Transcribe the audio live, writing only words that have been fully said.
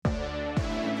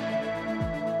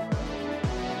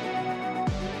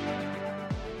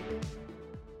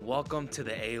Welcome to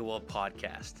the AOL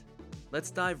podcast. Let's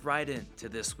dive right into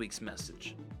this week's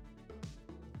message.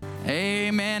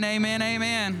 Amen, amen,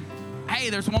 amen. Hey,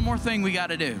 there's one more thing we got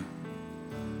to do.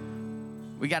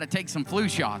 We got to take some flu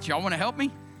shots. Y'all want to help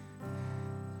me?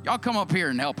 Y'all come up here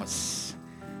and help us.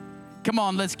 Come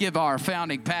on, let's give our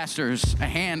founding pastors a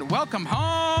hand. Welcome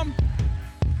home.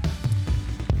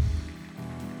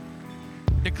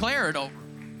 Declare it over.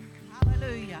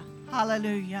 Hallelujah,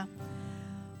 hallelujah.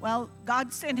 Well,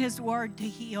 God sent his word to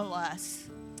heal us,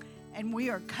 and we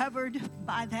are covered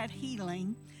by that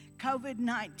healing.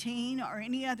 COVID-19 or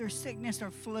any other sickness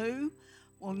or flu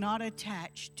will not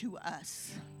attach to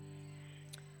us.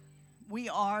 We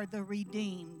are the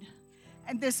redeemed.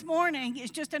 And this morning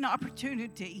is just an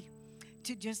opportunity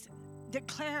to just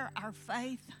declare our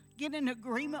faith, get in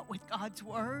agreement with God's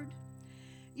word.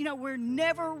 You know, we're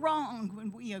never wrong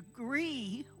when we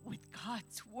agree with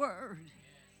God's word.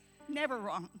 Never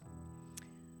wrong.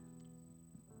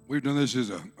 We've done this as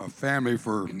a family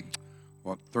for,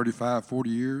 35, 40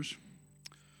 years?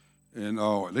 And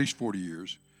at least 40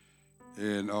 years.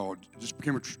 And it just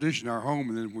became a tradition in our home,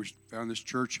 and then we found this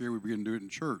church here. We began to do it in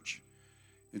church.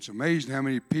 It's amazing how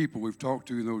many people we've talked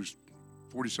to in those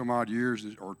 40-some-odd years,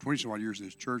 or 20-some-odd years in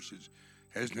this church that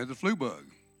hasn't had the flu bug.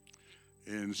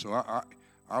 And so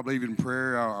I believe in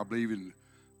prayer. I believe in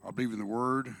the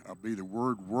Word. I believe the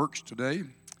Word works today.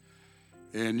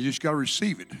 And you just got to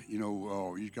receive it.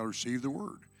 You just got to receive the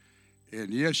Word.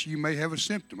 And yes, you may have a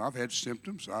symptom. I've had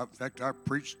symptoms. In fact, I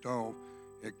preached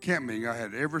at camp meeting. I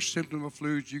had every symptom of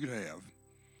flu you could have.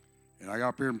 And I got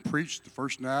up here and preached the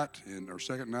first night or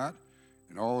second night,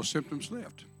 and all the symptoms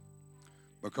left.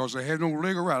 Because they have no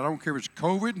legal right. I don't care if it's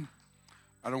COVID.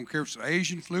 I don't care if it's the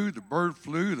Asian flu, the bird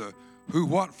flu, the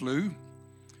who-what flu.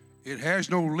 It has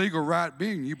no legal right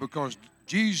being you because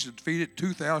Jesus defeated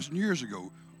 2,000 years ago.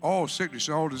 All sickness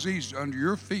and all disease under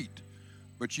your feet,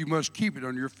 but you must keep it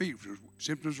under your feet. If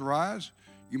symptoms arise,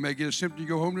 you may get a symptom, you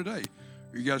go home today.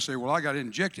 Or you got to say, well, I got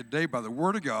injected today by the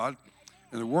Word of God,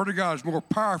 and the Word of God is more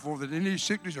powerful than any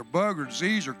sickness or bug or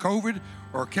disease or COVID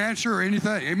or cancer or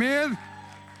anything. Amen?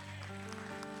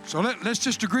 So let's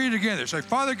just agree together. Say,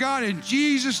 Father God, in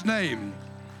Jesus' name,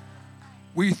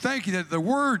 we thank you that the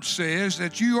Word says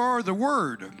that you are the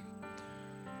Word.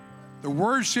 The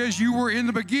Word says you were in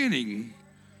the beginning.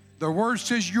 The Word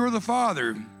says you're the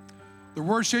Father. The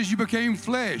Word says you became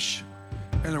flesh.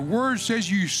 And the Word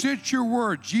says you sent your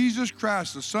Word, Jesus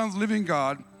Christ, the Son of the living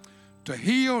God, to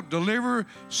heal, deliver,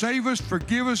 save us,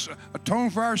 forgive us, atone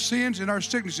for our sins and our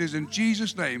sicknesses in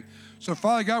Jesus' name. So,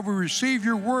 Father God, we receive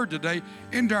your Word today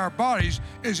into our bodies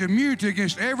as immunity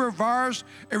against every virus,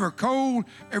 every cold,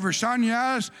 every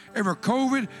sinusitis, every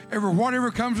COVID, every whatever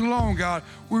comes along, God.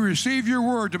 We receive your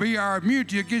Word to be our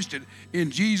immunity against it in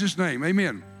Jesus' name.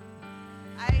 Amen.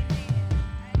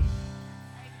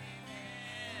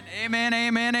 Amen,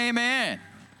 amen, amen.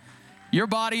 Your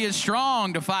body is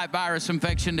strong to fight virus,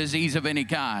 infection, disease of any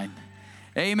kind.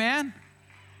 Amen.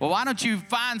 Well, why don't you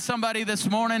find somebody this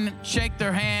morning, shake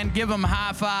their hand, give them a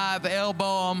high five,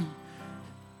 elbow them.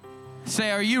 Say,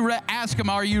 ask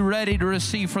them, are you ready to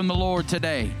receive from the Lord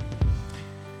today?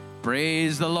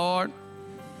 Praise the Lord.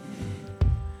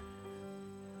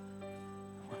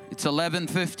 It's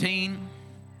 11:15.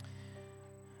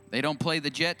 They don't play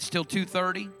the Jets till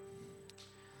 2:30.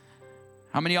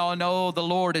 How many of y'all know the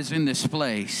Lord is in this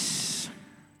place?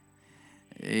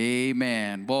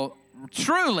 Amen. Well,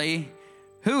 truly,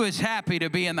 who is happy to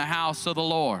be in the house of the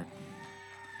Lord?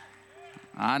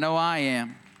 I know I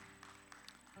am.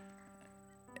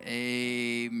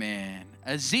 Amen.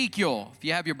 Ezekiel, if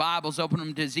you have your Bibles, open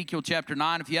them to Ezekiel chapter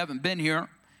 9. If you haven't been here,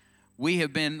 we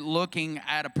have been looking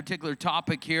at a particular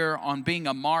topic here on being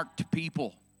a marked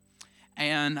people.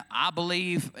 And I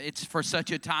believe it's for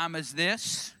such a time as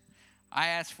this. I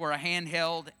asked for a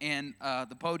handheld in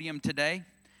the podium today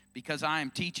because I am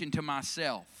teaching to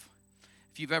myself.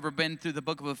 If you've ever been through the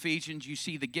book of Ephesians, you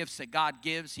see the gifts that God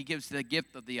gives. He gives the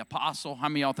gift of the apostle. How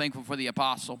many of y'all thankful for the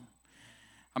apostle?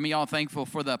 How many of y'all thankful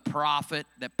for the prophet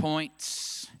that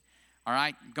points? All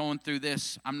right, going through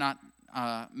this, I'm not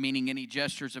meaning any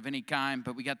gestures of any kind,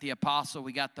 but we got the apostle,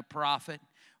 we got the prophet,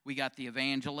 we got the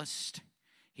evangelist.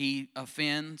 He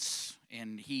offends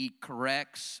and he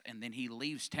corrects, and then he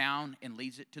leaves town and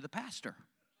leaves it to the pastor.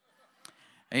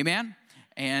 Amen?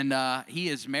 And he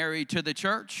is married to the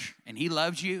church, and he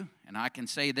loves you. And I can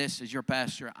say this as your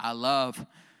pastor, I love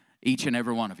each and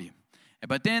every one of you.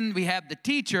 But then we have the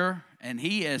teacher, and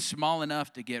he is small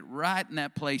enough to get right in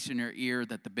that place in your ear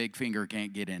that the big finger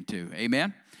can't get into.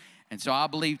 Amen? And so I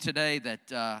believe today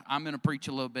that I'm going to preach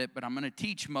a little bit, but I'm going to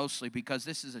teach mostly because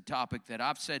this is a topic that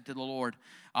I've said to the Lord,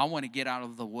 I want to get out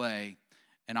of the way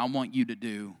And I want you to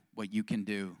do what you can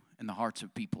do in the hearts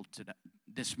of people today,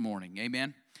 this morning.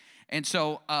 Amen? And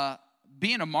so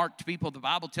being a marked people, the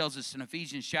Bible tells us in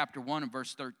Ephesians chapter 1 and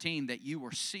verse 13 that you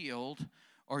were sealed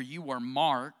or you were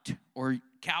marked, or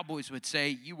cowboys would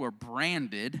say you were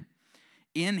branded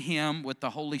in him with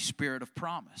the Holy Spirit of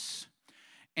promise.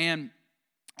 And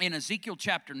in Ezekiel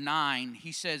chapter 9,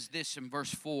 he says this in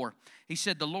verse 4. He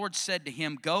said, the Lord said to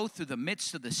him, go through the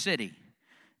midst of the city,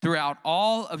 throughout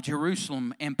all of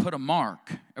Jerusalem, and put a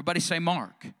mark. Everybody say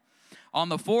mark. On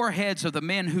the foreheads of the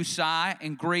men who sigh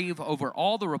and grieve over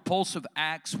all the repulsive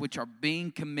acts which are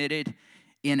being committed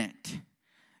in it.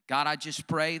 God, I just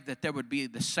pray that there would be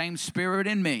the same spirit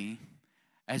in me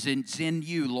as it's in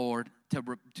you, Lord,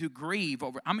 to grieve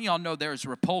over. How many of y'all know there's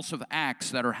repulsive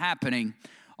acts that are happening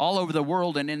all over the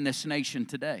world and in this nation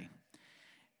today?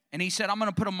 And he said, I'm going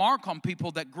to put a mark on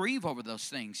people that grieve over those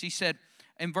things. He said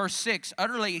in verse 6,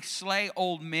 utterly slay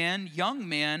old men, young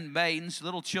men, maidens,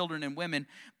 little children, and women,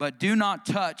 but do not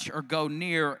touch or go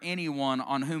near anyone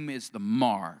on whom is the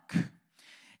mark.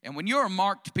 And when you're a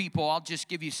marked people, I'll just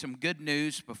give you some good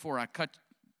news before I cut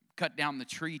down the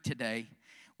tree today.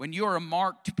 When you're a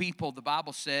marked people, the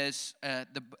Bible says,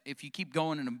 if you keep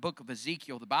going in the book of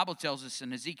Ezekiel, the Bible tells us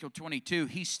in Ezekiel 22,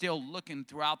 he's still looking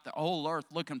throughout the whole earth,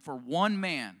 looking for one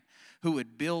man who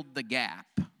would build the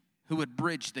gap, who would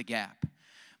bridge the gap.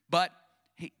 But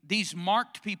these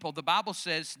marked people, the Bible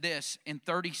says this in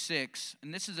 36,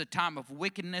 and this is a time of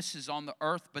wickedness is on the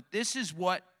earth, but this is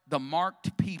what the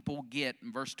marked people get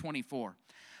in verse 24.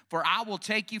 For I will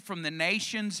take you from the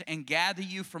nations and gather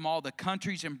you from all the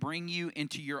countries and bring you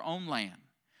into your own land.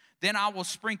 Then I will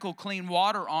sprinkle clean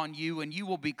water on you, and you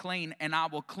will be clean, and I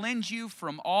will cleanse you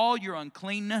from all your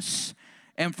uncleanness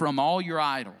and from all your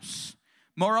idols.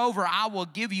 Moreover, I will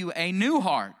give you a new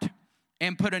heart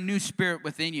and put a new spirit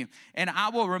within you. And I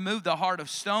will remove the heart of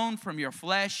stone from your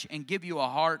flesh and give you a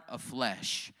heart of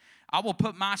flesh. I will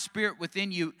put my spirit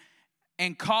within you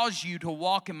and cause you to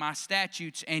walk in my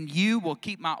statutes, and you will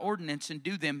keep my ordinance and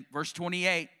do them. Verse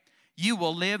 28, you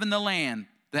will live in the land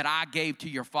that I gave to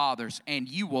your fathers, and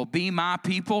you will be my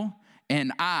people,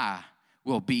 and I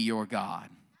will be your God.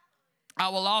 I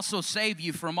will also save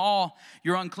you from all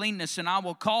your uncleanness, and I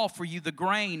will call for you the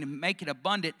grain and make it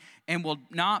abundant, and will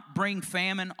not bring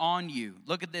famine on you.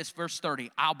 Look at this, verse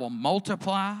 30. I will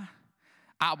multiply.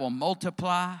 I will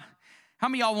multiply. How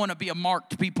many of y'all want to be a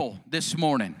marked people this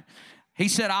morning? He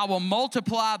said, I will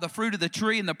multiply the fruit of the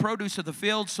tree and the produce of the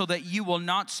field so that you will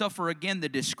not suffer again the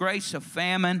disgrace of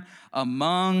famine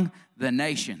among the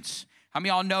nations. How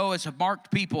many of y'all know as a marked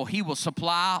people, he will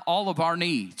supply all of our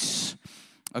needs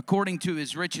according to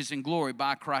his riches and glory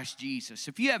by Christ Jesus.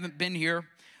 If you haven't been here,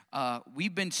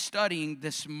 we've been studying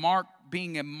this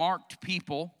being a marked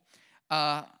people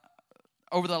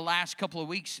over the last couple of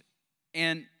weeks.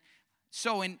 And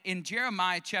so in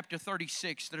Jeremiah chapter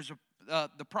 36, there's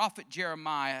the prophet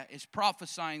Jeremiah is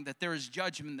prophesying that there is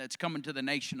judgment that's coming to the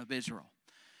nation of Israel.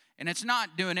 And it's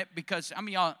not doing it because, how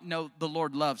many of y'all know the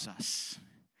Lord loves us?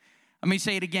 Let me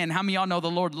say it again. How many of y'all know the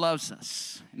Lord loves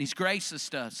us? And he's gracious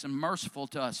to us and merciful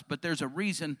to us. But there's a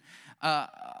reason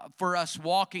for us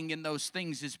walking in those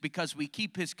things is because we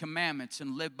keep his commandments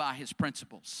and live by his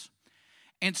principles.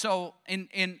 And so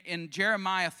in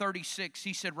Jeremiah 36,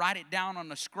 he said, write it down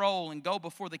on a scroll and go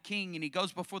before the king. And he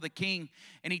goes before the king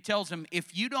and he tells him,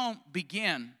 if you don't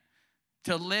begin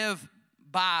to live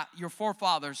by your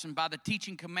forefathers and by the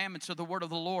teaching commandments of the word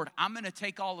of the Lord, I'm going to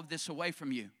take all of this away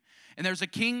from you. And there's a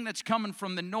king that's coming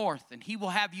from the north, and he will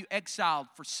have you exiled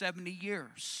for 70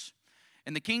 years.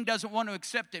 And the king doesn't want to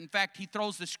accept it. In fact, he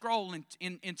throws the scroll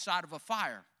inside of a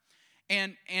fire.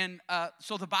 And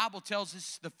so the Bible tells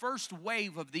us the first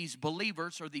wave of these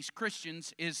believers or these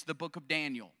Christians is the book of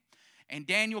Daniel. And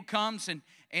Daniel comes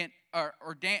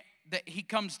he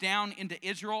comes down into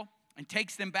Israel and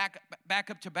takes them back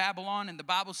up to Babylon. And the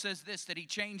Bible says this, that he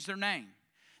changed their name.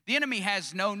 The enemy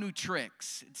has no new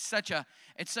tricks. It's such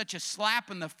a slap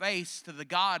in the face to the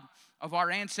God of our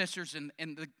ancestors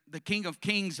and the King of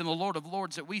Kings and the Lord of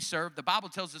Lords that we serve. The Bible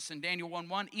tells us in Daniel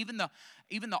 1:1, even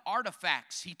the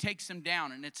artifacts, he takes them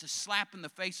down, and it's a slap in the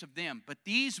face of them. But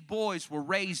these boys were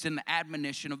raised in the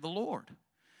admonition of the Lord,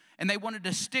 and they wanted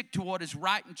to stick to what is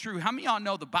right and true. How many of y'all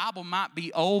know the Bible might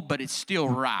be old, but it's still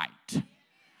right?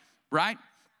 Right?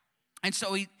 And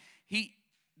so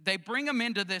they bring him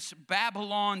into this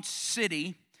Babylon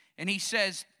city, and he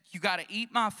says, you got to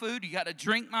eat my food, you got to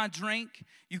drink my drink,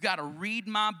 you got to read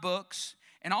my books,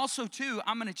 and also, too,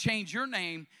 I'm going to change your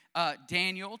name,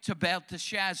 Daniel, to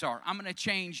Belteshazzar. I'm going to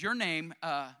change your name,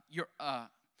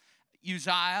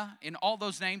 Uzziah, and all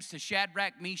those names to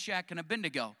Shadrach, Meshach, and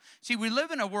Abednego. See, we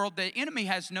live in a world, the enemy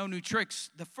has no new tricks.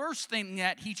 The first thing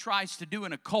that he tries to do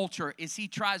in a culture is he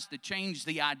tries to change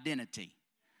the identity.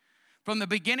 From the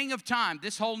beginning of time,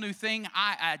 this whole new thing,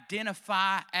 I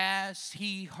identify as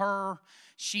he, her,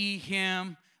 she,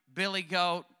 him, billy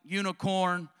goat,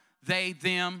 unicorn, they,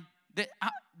 them.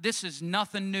 This is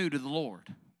nothing new to the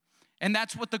Lord. And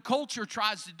that's what the culture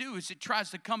tries to do, is it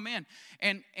tries to come in.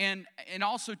 And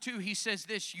also, too, he says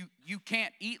this, you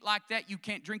can't eat like that, you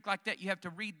can't drink like that, you have to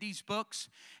read these books.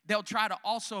 They'll try to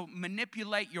also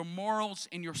manipulate your morals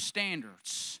and your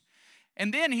standards.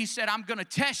 And then he said, I'm going to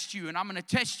test you, and I'm going to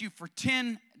test you for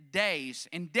 10 days.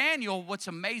 And Daniel, what's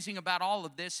amazing about all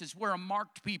of this is we're a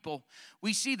marked people.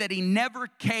 We see that he never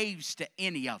caves to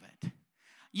any of it.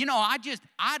 You know, I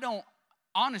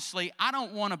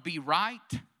don't want to be right.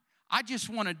 I just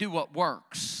want to do what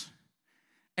works.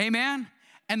 Amen?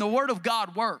 And the Word of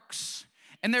God works.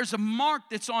 And there's a mark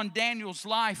that's on Daniel's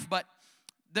life, but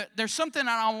there's something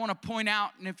that I want to point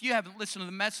out. And if you haven't listened to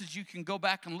the message, you can go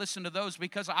back and listen to those,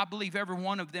 because I believe every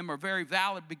one of them are very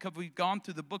valid, because we've gone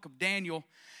through the book of Daniel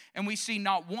and we see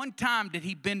not one time did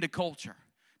he bend to culture.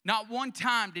 Not one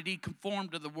time did he conform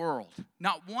to the world.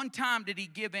 Not one time did he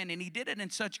give in. And he did it in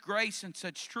such grace and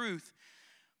such truth.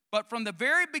 But from the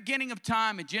very beginning of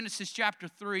time in Genesis chapter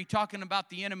 3, talking about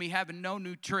the enemy having no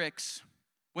new tricks,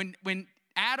 when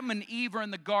Adam and Eve are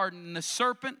in the garden, and the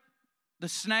serpent, the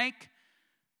snake,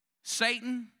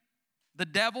 Satan, the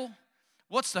devil,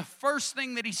 what's the first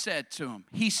thing that he said to him?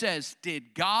 He says,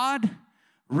 did God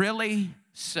really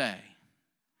say?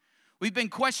 We've been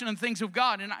questioning things of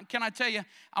God, and can I tell you,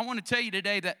 I want to tell you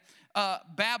today that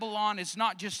Babylon is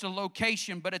not just a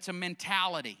location, but it's a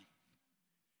mentality.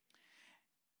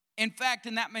 In fact,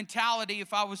 in that mentality,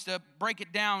 if I was to break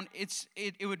it down,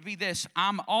 it would be this: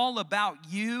 I'm all about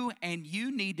you, and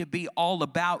you need to be all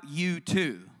about you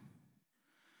too.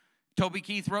 Toby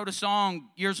Keith wrote a song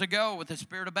years ago with the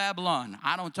Spirit of Babylon.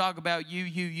 I don't talk about you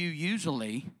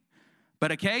usually,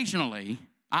 but occasionally,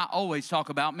 I always talk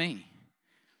about me.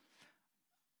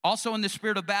 Also in the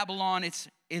Spirit of Babylon,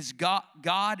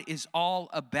 God is all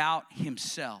about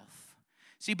himself.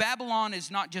 See, Babylon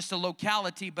is not just a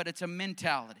locality, but it's a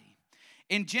mentality.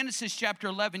 In Genesis chapter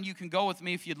 11, you can go with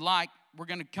me if you'd like. We're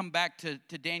going to come back to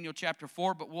Daniel chapter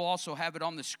 4, but we'll also have it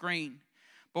on the screen.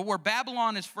 But where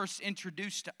Babylon is first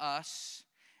introduced to us,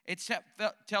 it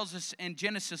tells us in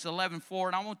Genesis 11:4,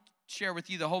 and I won't share with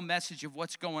you the whole message of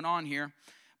what's going on here,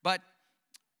 but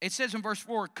it says in verse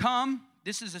 4, come,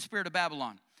 this is the spirit of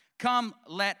Babylon, come,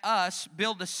 let us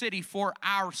build a city for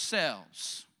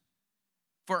ourselves,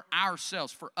 for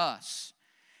us,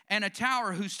 and a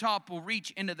tower whose top will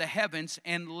reach into the heavens,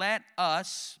 and let I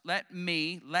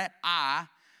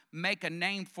make a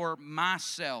name for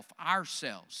myself,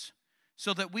 ourselves,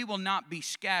 so that we will not be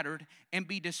scattered and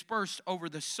be dispersed over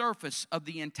the surface of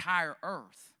the entire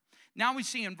earth. Now we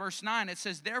see in verse 9, it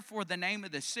says, therefore the name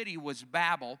of the city was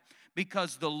Babel,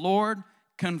 because the Lord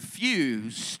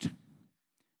confused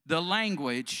the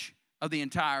language of the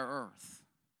entire earth.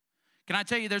 Can I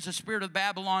tell you there's a spirit of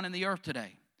Babylon in the earth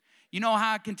today? You know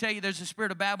how I can tell you there's a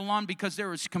spirit of Babylon? Because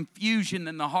there is confusion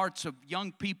in the hearts of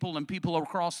young people and people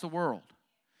across the world.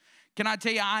 Can I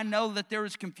tell you, I know that there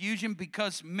is confusion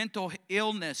because mental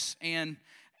illness and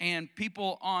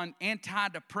people on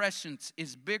antidepressants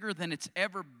is bigger than it's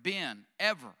ever been,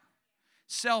 ever.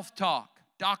 Self-talk,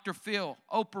 Dr. Phil,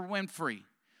 Oprah Winfrey,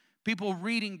 people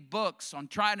reading books on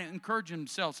trying to encourage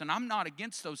themselves. And I'm not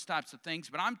against those types of things,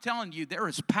 but I'm telling you, there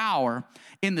is power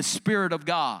in the Spirit of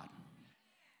God.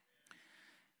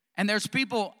 And there's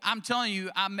people, I'm telling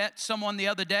you, I met someone the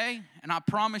other day, and I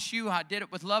promise you, I did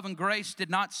it with love and grace, did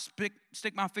not stick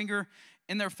my finger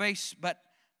in their face, but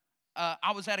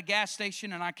I was at a gas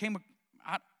station, and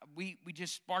we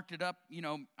just sparked it up. You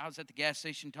know, I was at the gas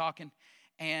station talking,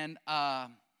 and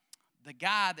the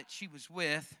guy that she was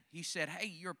with, he said,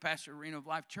 hey, you're a pastor at Arena of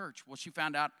Life Church. Well, she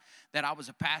found out that I was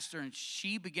a pastor, and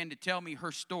she began to tell me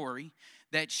her story,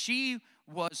 that she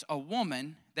was a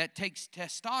woman that takes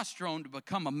testosterone to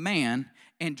become a man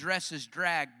and dresses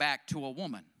drag back to a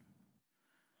woman.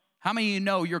 How many of you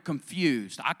know you're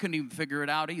confused? I couldn't even figure it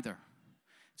out either.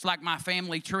 It's like my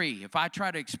family tree. If I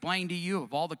try to explain to you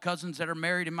of all the cousins that are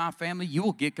married in my family, you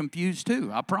will get confused too,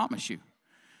 I promise you.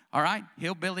 All right?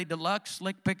 Hillbilly deluxe,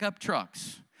 slick pickup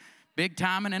trucks. Big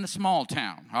timing in a small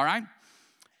town, all right?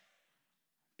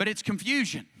 But it's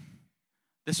confusion.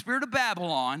 The spirit of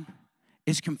Babylon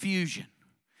is confusion.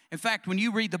 In fact, when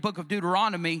you read the book of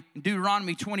Deuteronomy, in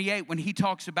Deuteronomy 28, when he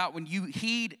talks about when you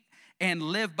heed and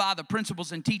live by the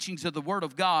principles and teachings of the Word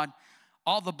of God,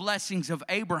 all the blessings of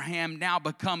Abraham now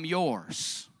become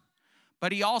yours.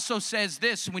 But he also says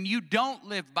this, when you don't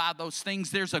live by those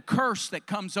things, there's a curse that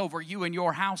comes over you and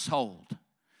your household.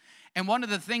 And one of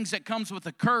the things that comes with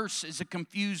a curse is a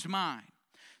confused mind.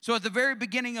 So at the very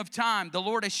beginning of time, the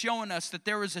Lord has shown us that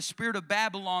there is a spirit of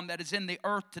Babylon that is in the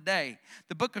earth today.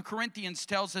 The book of Corinthians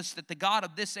tells us that the God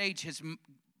of this age has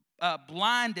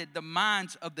blinded the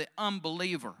minds of the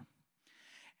unbeliever.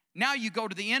 Now you go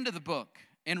to the end of the book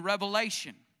in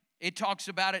Revelation. It talks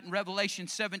about it in Revelation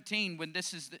 17 when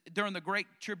this is during the Great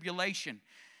Tribulation.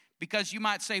 Because you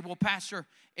might say, well, Pastor,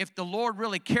 if the Lord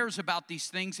really cares about these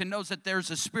things and knows that there's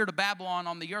a spirit of Babylon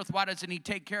on the earth, why doesn't he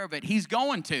take care of it? He's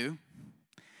going to.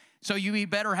 So we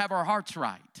better have our hearts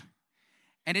right.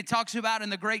 And it talks about in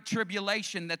the Great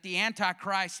Tribulation that the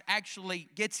Antichrist actually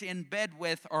gets in bed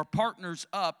with or partners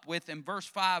up with, in verse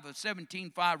 5 of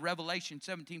 17:5, Revelation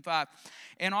 17:5.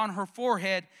 And on her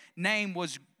forehead name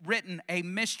was written a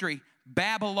mystery,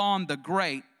 Babylon the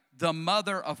Great, the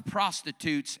mother of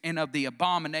prostitutes and of the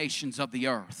abominations of the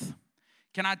earth.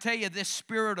 Can I tell you, this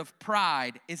spirit of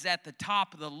pride is at the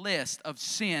top of the list of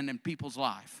sin in people's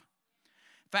life.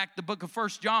 In fact, the book of 1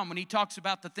 John, when he talks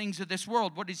about the things of this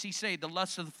world, what does he say? The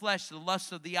lust of the flesh, the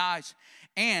lust of the eyes,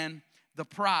 and the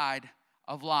pride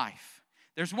of life.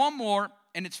 There's one more,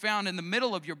 and it's found in the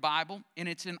middle of your Bible, and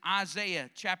it's in Isaiah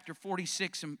chapter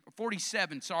 47,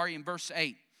 in verse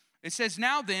 8. It says,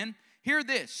 now then, hear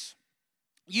this,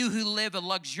 you who live a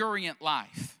luxuriant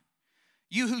life,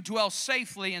 you who dwell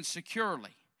safely and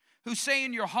securely, who say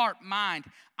in your heart, mind,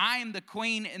 I am the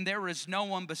queen and there is no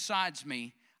one besides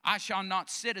me. I shall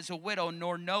not sit as a widow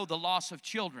nor know the loss of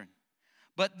children.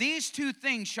 But these two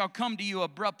things shall come to you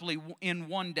abruptly in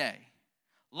one day.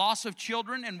 Loss of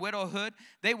children and widowhood,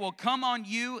 they will come on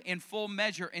you in full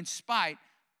measure in spite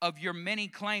of your many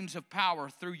claims of power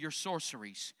through your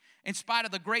sorceries, in spite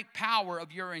of the great power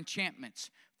of your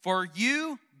enchantments. For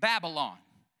you, Babylon,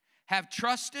 have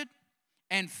trusted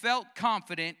and felt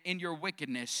confident in your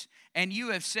wickedness, and you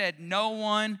have said, no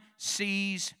one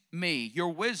sees me. Your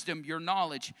wisdom, your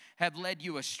knowledge have led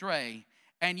you astray,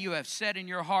 and you have said in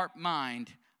your heart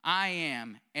mind, I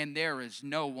am, and there is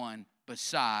no one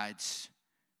besides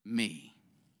me.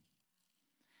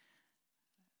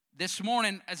 This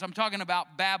morning, as I'm talking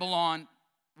about Babylon,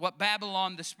 what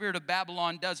Babylon, the spirit of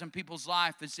Babylon does in people's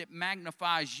life is it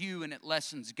magnifies you and it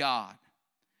lessens God.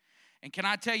 And can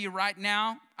I tell you right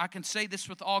now, I can say this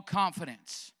with all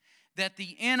confidence, that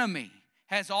the enemy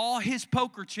has all his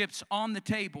poker chips on the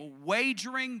table,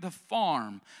 wagering the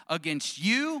farm against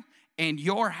you and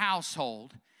your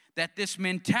household, that this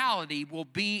mentality will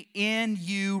be in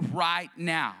you right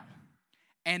now,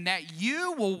 and that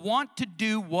you will want to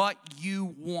do what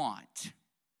you want.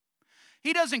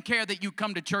 He doesn't care that you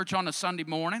come to church on a Sunday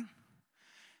morning.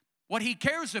 What he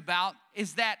cares about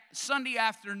is that Sunday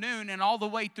afternoon and all the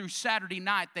way through Saturday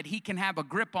night that he can have a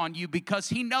grip on you, because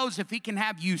he knows if he can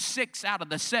have you 6 out of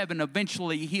the 7,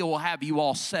 eventually he will have you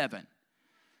all 7.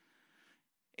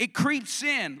 It creeps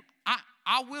in.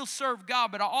 I will serve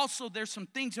God, but also there's some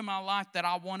things in my life that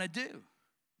I want to do.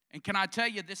 And can I tell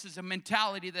you, this is a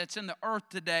mentality that's in the earth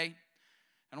today.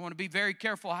 And I want to be very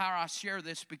careful how I share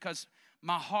this, because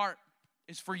my heart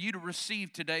is for you to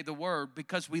receive today the word,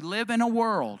 because we live in a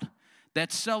world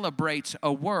that celebrates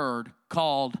a word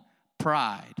called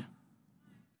pride.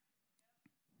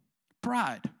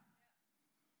 Pride. In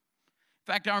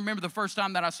fact, I remember the first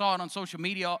time that I saw it on social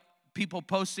media, people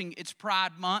posting, it's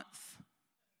Pride Month.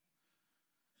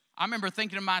 I remember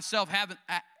thinking to myself,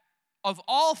 of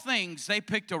all things, they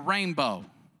picked a rainbow.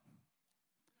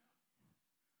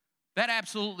 That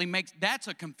absolutely that's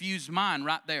a confused mind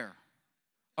right there.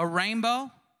 A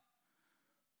rainbow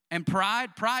and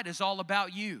pride. Pride is all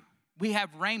about you. We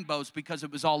have rainbows because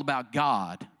it was all about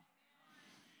God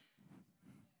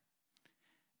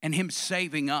and him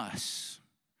saving us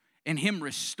and him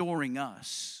restoring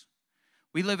us.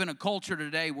 We live in a culture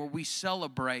today where we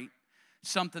celebrate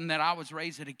something that I was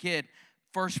raised as a kid.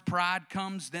 First pride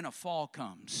comes, then a fall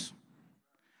comes.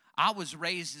 I was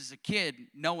raised as a kid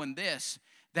knowing this,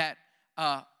 that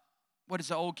what is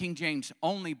the old King James?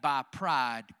 Only by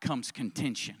pride comes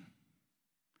contention.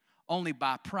 Only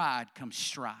by pride comes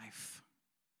strife.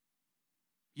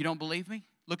 You don't believe me?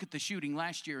 Look at the shooting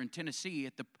last year in Tennessee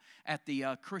at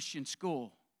the Christian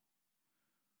school,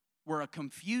 where a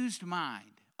confused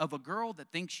mind of a girl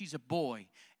that thinks she's a boy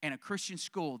and a Christian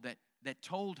school that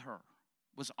told her,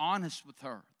 was honest with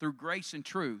her through grace and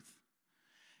truth.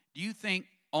 Do you think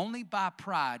only by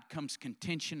pride comes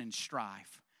contention and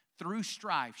strife? Through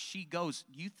strife, she goes,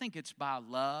 you think it's by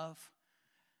love,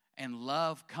 and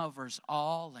love covers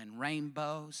all, and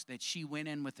rainbows, that she went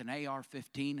in with an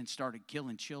AR-15 and started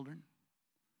killing children?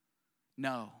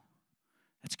 No.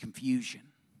 That's confusion.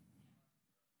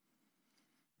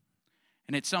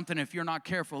 And it's something, if you're not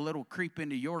careful, it'll creep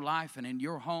into your life and in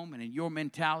your home and in your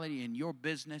mentality and your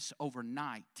business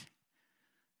overnight.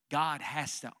 God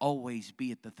has to always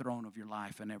be at the throne of your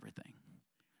life and everything.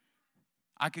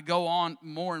 I could go on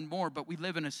more and more, but we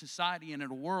live in a society and in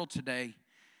a world today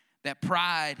that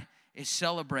pride is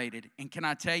celebrated. And can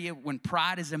I tell you, when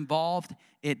pride is involved,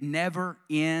 it never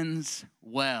ends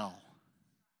well.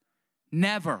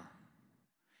 Never.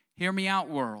 Hear me out,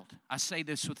 world. I say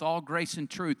this with all grace and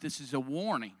truth. This is a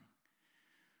warning.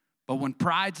 But when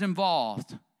pride's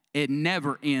involved, it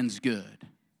never ends good.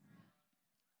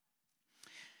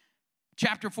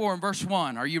 Chapter 4 and verse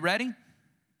 1. Are you ready?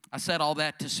 I said all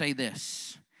that to say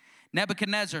this.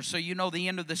 Nebuchadnezzar, so you know the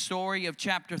end of the story of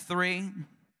chapter 3.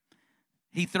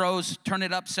 He throws, turn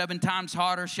it up 7 times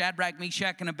harder, Shadrach,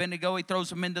 Meshach, and Abednego. He throws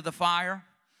them into the fire.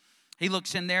 He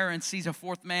looks in there and sees a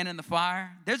 4th man in the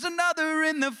fire. There's another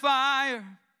in the fire.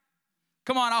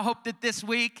 Come on, I hope that this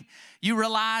week you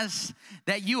realize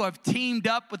that you have teamed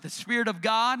up with the Spirit of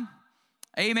God.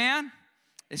 Amen.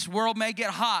 This world may get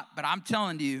hot, but I'm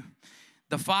telling you,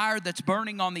 the fire that's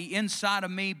burning on the inside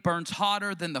of me burns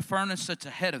hotter than the furnace that's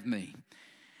ahead of me.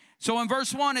 So in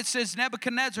verse 1, it says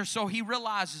Nebuchadnezzar, so he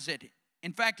realizes it.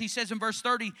 In fact, he says in verse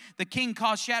 30, the king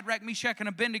caused Shadrach, Meshach, and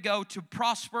Abednego to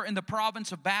prosper in the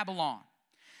province of Babylon.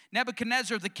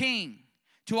 Nebuchadnezzar, the king,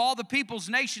 to all the peoples,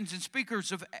 nations, and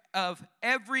speakers of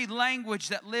every language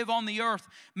that live on the earth,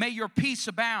 may your peace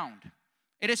abound.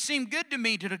 It has seemed good to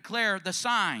me to declare the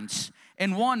signs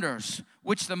and wonders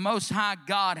which the Most High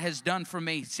God has done for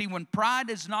me. See, when pride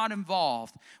is not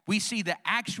involved, we see the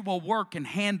actual work and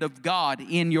hand of God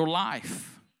in your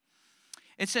life.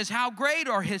 It says, how great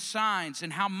are his signs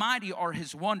and how mighty are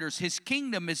his wonders. His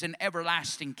kingdom is an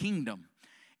everlasting kingdom,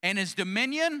 and his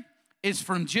dominion is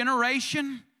from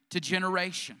generation to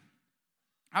generation.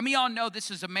 How many of y'all know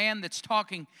this is a man that's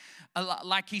talking a lot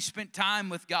like he spent time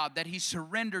with God, that he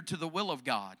surrendered to the will of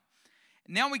God?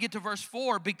 Now we get to verse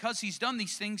 4. Because he's done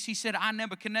these things, he said, I,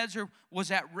 Nebuchadnezzar,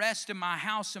 was at rest in my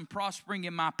house and prospering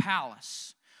in my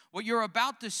palace. What you're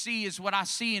about to see is what I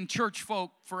see in church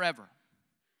folk forever.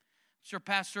 Sure,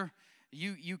 Pastor,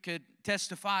 you could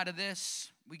testify to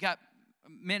this. We got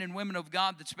men and women of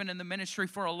God that's been in the ministry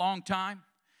for a long time.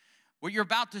 What you're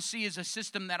about to see is a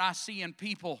system that I see in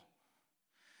people,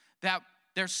 that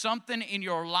there's something in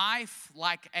your life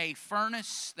like a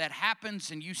furnace that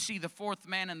happens, and you see the 4th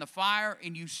man in the fire,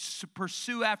 and you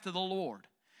pursue after the Lord.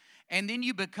 And then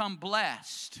you become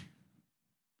blessed.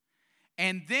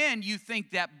 And then you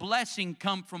think that blessing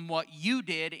come from what you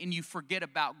did, and you forget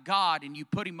about God, and you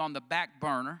put him on the back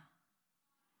burner.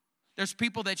 There's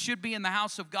people that should be in the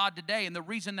house of God today, and the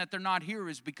reason that they're not here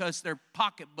is because their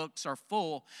pocketbooks are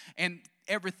full and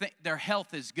everything, their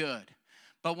health is good.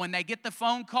 But when they get the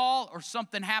phone call or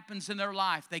something happens in their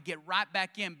life, they get right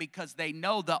back in because they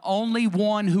know the only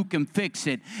one who can fix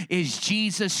it is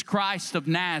Jesus Christ of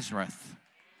Nazareth.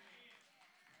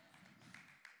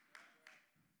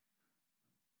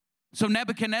 So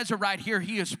Nebuchadnezzar right here,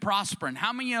 he is prospering.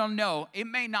 How many of y'all know it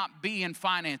may not be in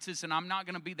finances, and I'm not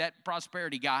going to be that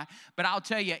prosperity guy, but I'll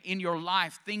tell you, in your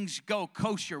life, things go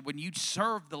kosher when you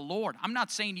serve the Lord. I'm not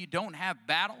saying you don't have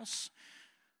battles.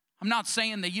 I'm not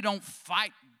saying that you don't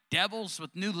fight devils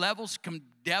with new levels.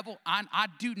 I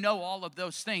do know all of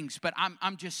those things, but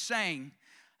I'm just saying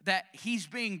that he's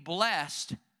being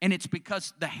blessed, and it's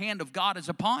because the hand of God is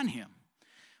upon him.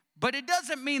 But it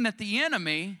doesn't mean that the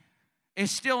enemy is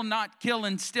still not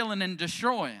killing, stealing, and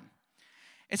destroying.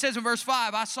 It says in verse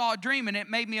 5, I saw a dream, and it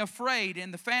made me afraid,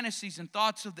 and the fantasies and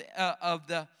thoughts of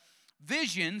the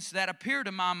visions that appeared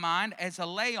in my mind as I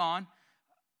lay on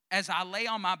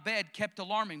my bed kept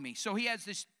alarming me. So he has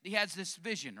this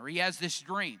vision, or he has this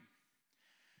dream.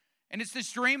 And it's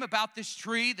this dream about this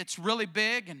tree that's really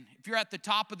big, and if you're at the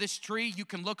top of this tree, you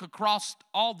can look across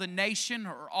all the nation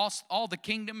or all the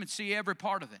kingdom and see every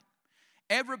part of it.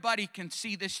 Everybody can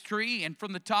see this tree, and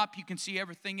from the top you can see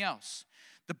everything else.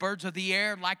 The birds of the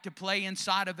air like to play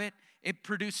inside of it. It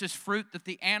produces fruit that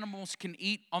the animals can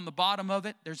eat on the bottom of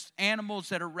it. There's animals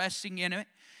that are resting in it.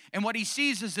 And what he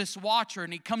sees is this watcher,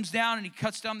 and he comes down and he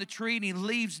cuts down the tree, and he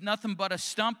leaves nothing but a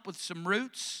stump with some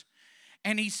roots.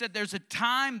 And he said there's a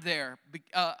time there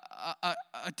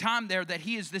that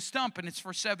he is this stump, and it's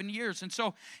for 7 years. And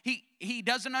so he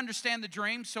doesn't understand the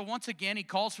dream. So once again, he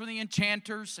calls for the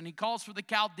enchanters, and he calls for the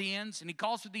Chaldeans, and he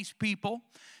calls for these people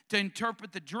to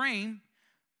interpret the dream.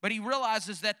 But he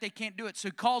realizes that they can't do it. So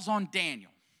he calls on Daniel.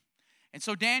 And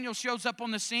so Daniel shows up on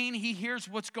the scene. He hears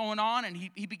what's going on, and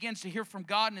he begins to hear from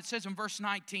God. And it says in verse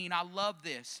 19, I love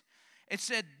this. It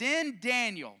said, then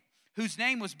Daniel, whose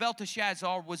name was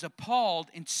Belteshazzar, was appalled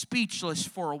and speechless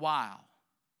for a while.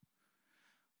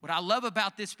 What I love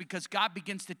about this, because God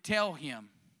begins to tell him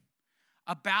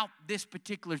about this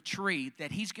particular tree,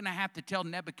 that he's going to have to tell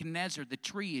Nebuchadnezzar, the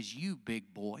tree is you,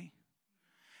 big boy.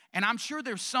 And I'm sure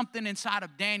there's something inside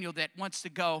of Daniel that wants to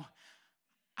go,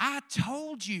 I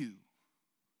told you.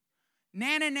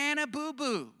 Nana, nana,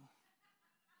 boo-boo.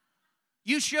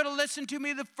 You should have listened to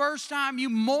me the first time, you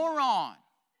moron.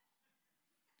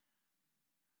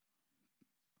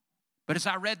 But as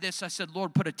I read this, I said,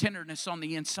 Lord, put a tenderness on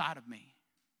the inside of me,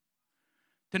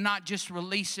 to not just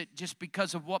release it just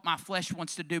because of what my flesh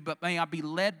wants to do, but may I be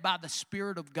led by the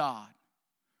Spirit of God.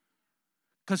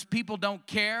 Because people don't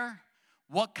care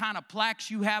what kind of plaques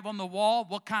you have on the wall,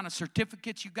 what kind of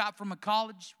certificates you got from a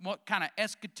college, what kind of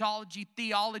eschatology,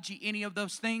 theology, any of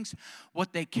those things.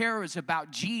 What they care is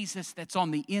about Jesus that's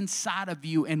on the inside of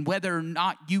you, and whether or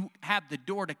not you have the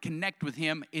door to connect with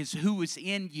him is who is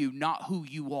in you, not who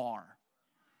you are.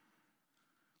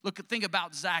 Think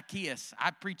about Zacchaeus. I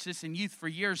preached this in youth for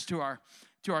years to our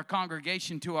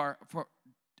congregation, for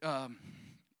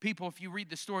people. If you read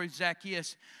the story of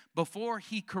Zacchaeus, before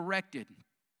he corrected,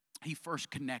 he first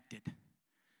connected.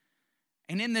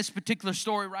 And in this particular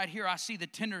story right here, I see the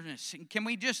tenderness. And can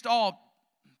we just all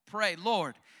pray,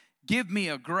 Lord, give me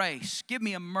a grace, give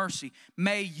me a mercy.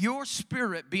 May your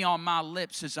Spirit be on my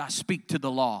lips as I speak to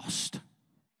the lost.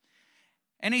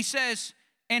 And he says,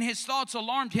 and his thoughts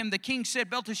alarmed him. The king said,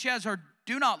 Belteshazzar,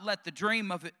 do not let the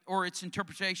dream of it or its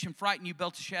interpretation frighten you.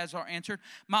 Belteshazzar answered,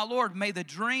 my Lord, may the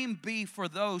dream be for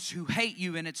those who hate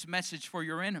you and its message for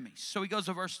your enemies. So he goes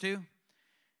to verse 2.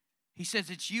 He says,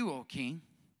 it's you, O king,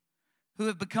 who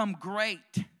have become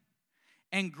great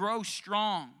and grow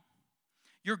strong.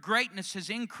 Your greatness has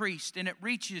increased, and it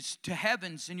reaches to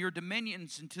heavens, and your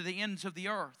dominions and to the ends of the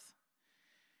earth.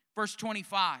 Verse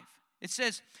 25. It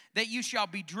says that you shall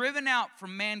be driven out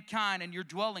from mankind, and your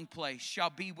dwelling place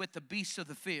shall be with the beasts of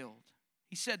the field.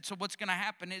 He said, so what's going to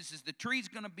happen is the tree's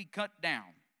going to be cut down.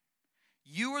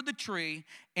 You are the tree,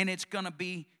 and it's going to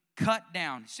be cut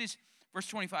down. It says, verse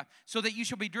 25, so that you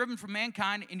shall be driven from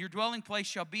mankind, and your dwelling place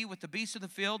shall be with the beasts of the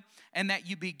field, and that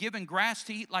you be given grass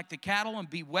to eat like the cattle, and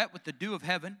be wet with the dew of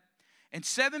heaven. And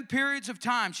 7 periods of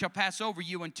time shall pass over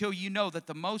you until you know that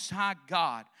the Most High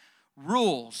God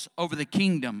rules over the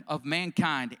kingdom of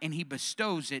mankind, and he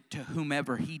bestows it to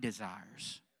whomever he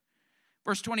desires.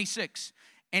 Verse 26,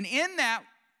 and in that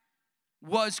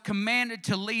was commanded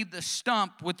to leave the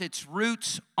stump with its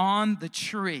roots on the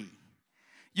tree.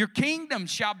 Your kingdom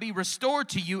shall be restored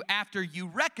to you after you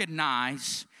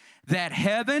recognize that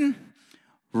heaven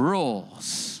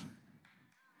rules.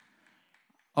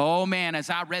 Oh man, as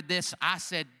I read this, I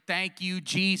said, thank you,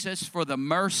 Jesus, for the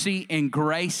mercy and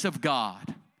grace of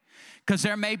God. Because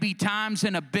there may be times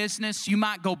in a business you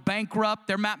might go bankrupt.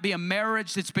 There might be a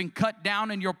marriage that's been cut down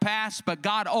in your past, but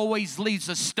God always leaves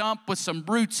a stump with some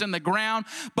roots in the ground.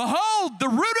 Behold, the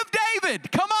root of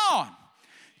David. Come on.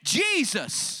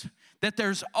 Jesus. That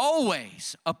there's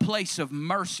always a place of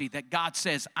mercy that God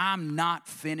says, I'm not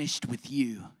finished with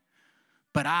you,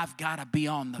 but I've got to be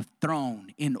on the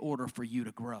throne in order for you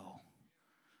to grow.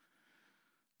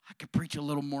 I could preach a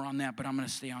little more on that, but I'm going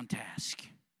to stay on task. It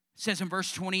says in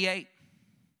verse 28, it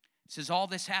says, all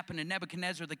this happened to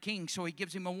Nebuchadnezzar the king, so he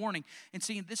gives him a warning. And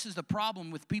see, this is the problem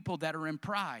with people that are in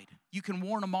pride. You can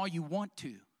warn them all you want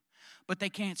to, but they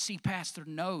can't see past their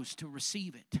nose to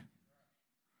receive it.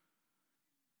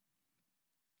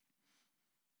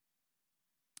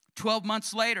 12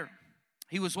 months later,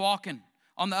 he was walking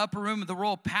on the upper room of the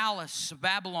royal palace of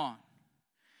Babylon.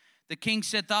 The king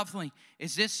said thoughtfully,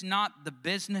 is this not the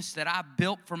business that I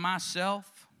built for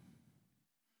myself?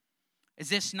 Is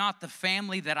this not the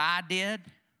family that I did?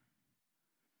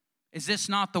 Is this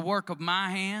not the work of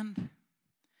my hand?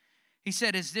 He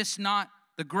said, is this not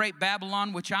the great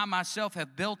Babylon, which I myself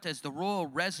have built as the royal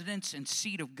residence and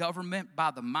seat of government by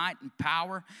the might and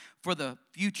power for the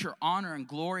future honor and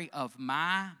glory of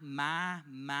my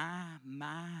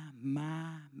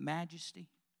majesty?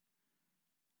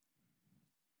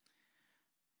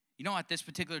 You know, at this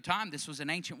particular time, this was an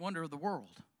ancient wonder of the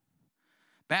world.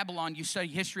 Babylon, you study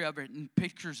history of it and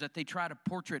pictures that they try to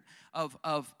portrait of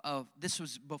this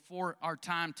was before our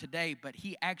time today, but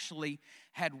he actually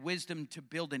had wisdom to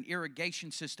build an irrigation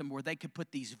system where they could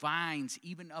put these vines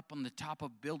even up on the top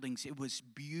of buildings. It was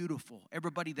beautiful.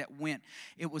 Everybody that went,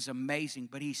 it was amazing.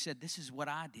 But he said, this is what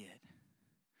I did.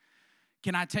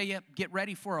 Can I tell you, get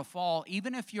ready for a fall.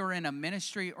 Even if you're in a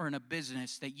ministry or in a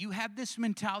business, that you have this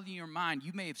mentality in your mind.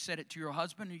 You may have said it to your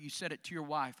husband or you said it to your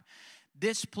wife.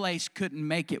 This place couldn't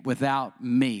make it without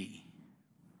me.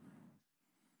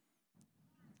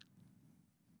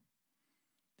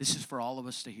 This is for all of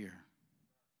us to hear.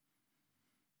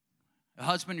 A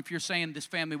husband, if you're saying this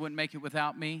family wouldn't make it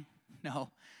without me,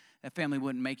 no, that family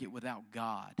wouldn't make it without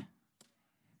God.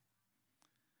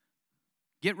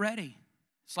 Get ready.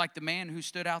 It's like the man who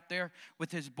stood out there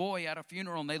with his boy at a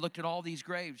funeral, and they looked at all these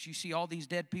graves. You see all these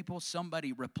dead people?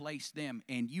 Somebody replaced them,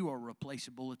 and you are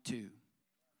replaceable too.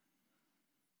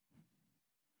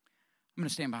 I'm going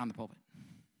to stand behind the pulpit.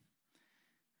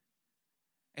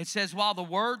 It says, while the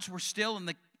words were still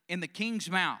in the king's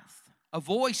mouth, a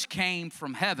voice came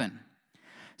from heaven,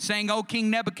 saying, O King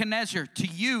Nebuchadnezzar, to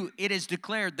you it is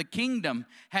declared the kingdom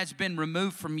has been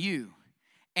removed from you,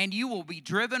 and you will be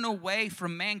driven away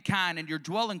from mankind, and your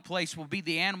dwelling place will be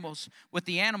the animals with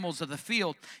the animals of the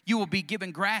field. You will be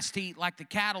given grass to eat like the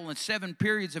cattle, and 7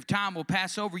 periods of time will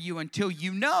pass over you until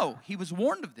you know, he was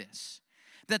warned of this,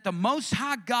 that the Most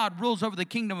High God rules over the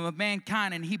kingdom of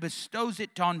mankind, and he bestows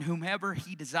it on whomever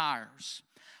he desires.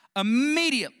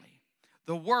 Immediately,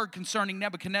 the word concerning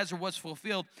Nebuchadnezzar was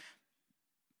fulfilled.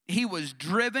 He was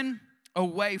driven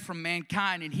away from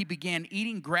mankind, and he began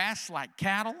eating grass like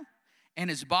cattle, and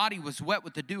his body was wet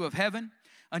with the dew of heaven,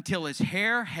 until his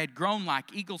hair had grown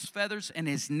like eagle's feathers, and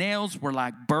his nails were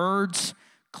like birds'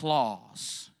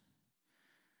 claws.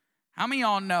 How many of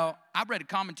y'all know, I read a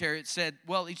commentary, it said,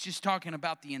 well, he's just talking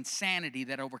about the insanity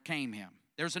that overcame him.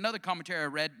 There's another commentary I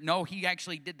read, no, he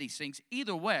actually did these things.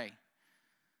 Either way,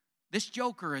 this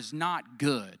joker is not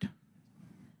good.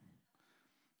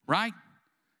 Right?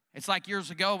 It's like years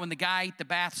ago when the guy ate the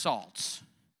bath salts.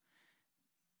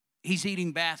 He's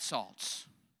eating bath salts.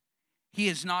 He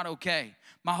is not okay.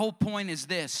 My whole point is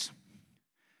this.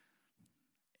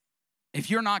 If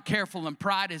you're not careful and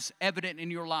pride is evident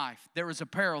in your life, there is a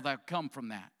peril that will come from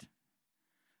that.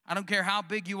 I don't care how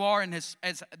big you are. And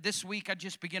as this week, I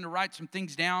just began to write some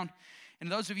things down.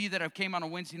 And those of you that have came on a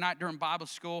Wednesday night during Bible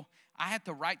school, I had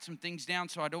to write some things down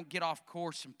so I don't get off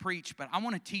course and preach. But I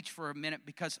want to teach for a minute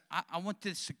because I want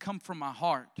this to come from my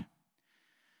heart.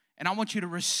 And I want you to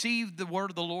receive the word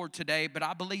of the Lord today. But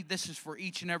I believe this is for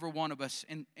each and every one of us.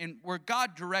 And where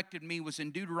God directed me was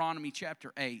in Deuteronomy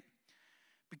chapter 8.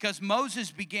 Because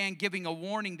Moses began giving a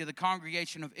warning to the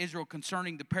congregation of Israel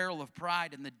concerning the peril of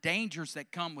pride and the dangers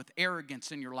that come with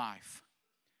arrogance in your life.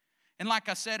 And like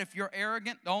I said, if you're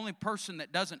arrogant, the only person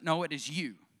that doesn't know it is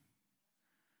you.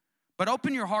 But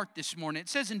open your heart this morning. It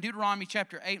says in Deuteronomy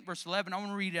chapter 8, verse 11, I want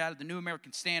to read it out of the New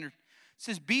American Standard. It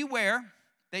says, beware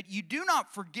that you do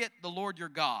not forget the Lord your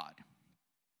God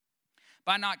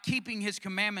by not keeping his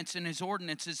commandments and his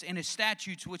ordinances and his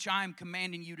statutes, which I am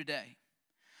commanding you today.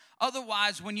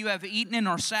 Otherwise, when you have eaten and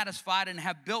are satisfied and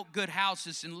have built good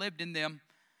houses and lived in them,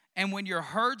 and when your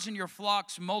herds and your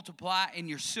flocks multiply and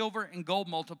your silver and gold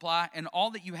multiply and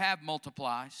all that you have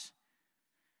multiplies,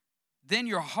 then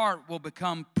your heart will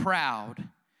become proud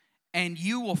and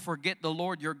you will forget the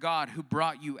Lord your God who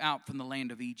brought you out from the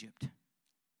land of Egypt,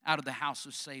 out of the house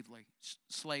of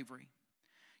slavery.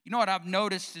 You know what I've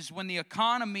noticed is when the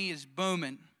economy is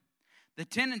booming, the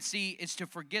tendency is to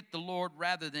forget the Lord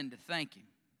rather than to thank him.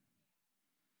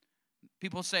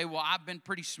 People say, well, I've been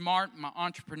pretty smart in my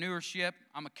entrepreneurship.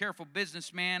 I'm a careful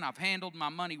businessman. I've handled my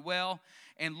money well.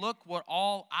 And look what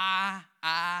all I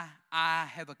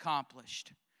have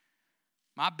accomplished.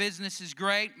 My business is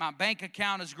great. My bank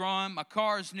account is growing. My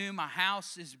car is new. My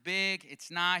house is big. It's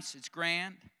nice. It's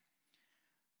grand.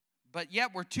 But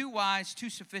yet we're too wise, too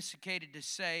sophisticated to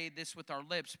say this with our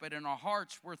lips. But in our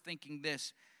hearts, we're thinking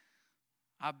this,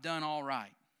 I've done all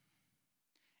right.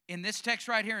 In this text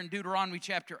right here in Deuteronomy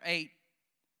chapter 8,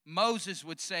 Moses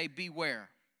would say, beware.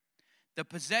 The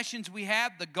possessions we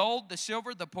have, the gold, the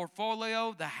silver, the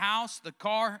portfolio, the house, the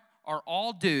car, are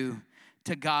all due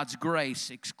to God's grace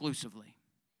exclusively.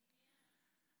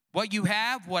 What you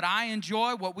have, what I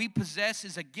enjoy, what we possess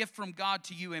is a gift from God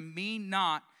to you and me,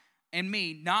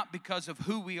 not because of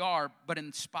who we are, but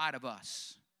in spite of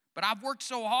us. But I've worked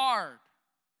so hard.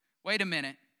 Wait a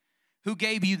minute. Who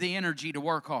gave you the energy to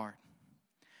work hard?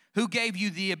 Who gave you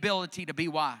the ability to be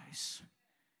wise?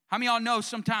 How many of y'all know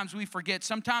sometimes we forget?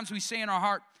 Sometimes we say in our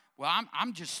heart, well,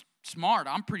 I'm just smart.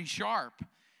 I'm pretty sharp.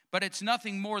 But it's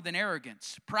nothing more than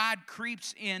arrogance. Pride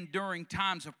creeps in during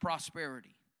times of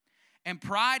prosperity. And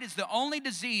pride is the only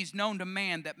disease known to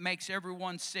man that makes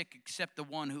everyone sick except the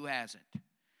one who has it.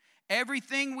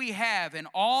 Everything we have and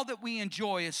all that we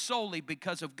enjoy is solely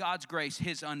because of God's grace,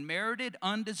 his unmerited,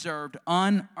 undeserved,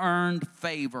 unearned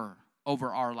favor over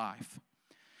our life.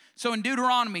 So in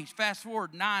Deuteronomy, fast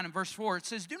forward 9 and verse 4, it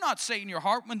says, do not say in your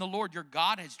heart when the Lord your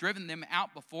God has driven them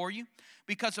out before you.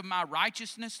 Because of my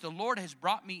righteousness, the Lord has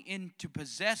brought me in to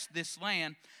possess this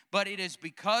land. But it is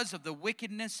because of the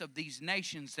wickedness of these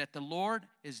nations that the Lord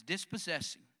is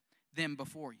dispossessing them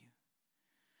before you.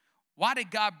 Why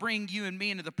did God bring you and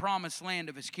me into the promised land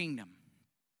of his kingdom?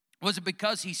 Was it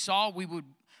because he saw we would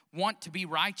want to be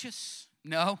righteous?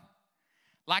 No.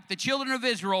 Like the children of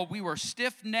Israel, we were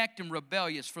stiff-necked and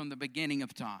rebellious from the beginning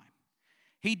of time.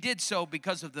 He did so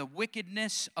because of the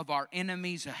wickedness of our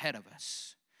enemies ahead of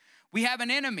us. We have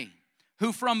an enemy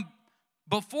who from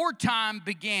before time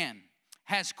began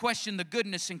has questioned the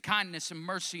goodness and kindness and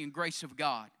mercy and grace of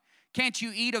God. Can't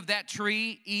you eat of that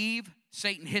tree, Eve?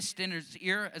 Satan hissed in his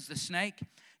ear as the snake.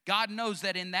 God knows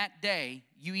that in that day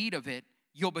you eat of it,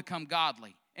 you'll become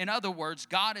godly. In other words,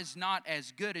 God is not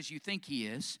as good as you think he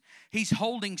is. He's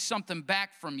holding something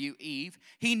back from you, Eve.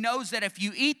 He knows that if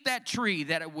you eat that tree,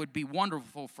 that it would be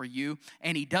wonderful for you,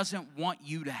 and he doesn't want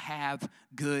you to have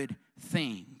good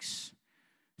things.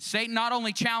 Satan not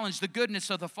only challenged the goodness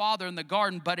of the Father in the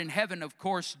garden, but in heaven, of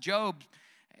course,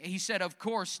 he said, of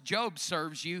course, Job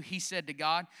serves you. He said to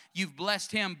God, you've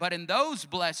blessed him, but in those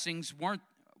blessings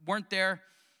weren't there,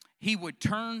 he would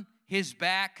turn his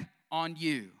back on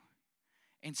you.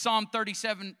 In Psalm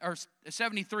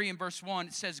 73 and verse 1,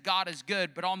 it says, God is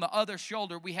good, but on the other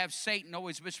shoulder, we have Satan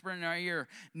always whispering in our ear,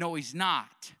 no, he's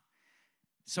not.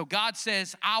 So God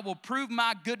says, I will prove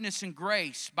my goodness and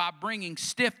grace by bringing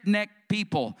stiff-necked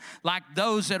people like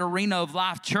those at Arena of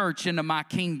Life Church into my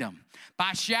kingdom,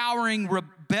 by showering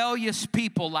rebellious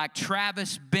people like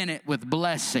Travis Bennett with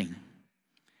blessing.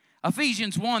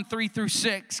 Ephesians 1, 3 through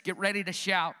 6, get ready to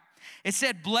shout. It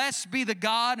said, blessed be the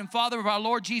God and Father of our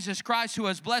Lord Jesus Christ, who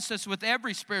has blessed us with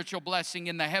every spiritual blessing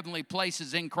in the heavenly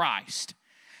places in Christ.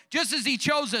 Just as he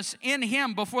chose us in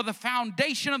him before the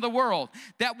foundation of the world,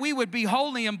 that we would be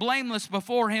holy and blameless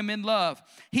before him in love.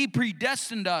 He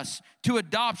predestined us to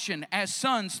adoption as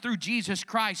sons through Jesus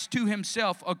Christ to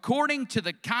himself, according to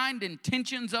the kind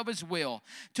intentions of his will,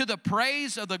 to the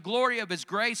praise of the glory of his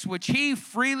grace, which he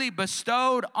freely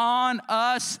bestowed on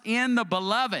us in the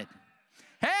beloved.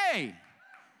 Hey!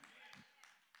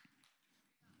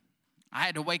 I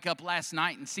had to wake up last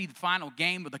night and see the final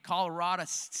game of the Colorado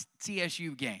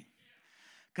CSU game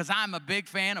because I'm a big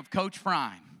fan of Coach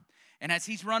Prime. And as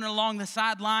he's running along the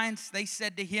sidelines, they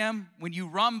said to him, when you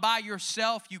run by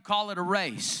yourself, you call it a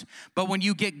race. But when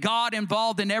you get God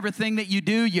involved in everything that you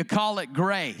do, you call it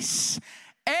grace.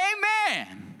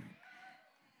 Amen.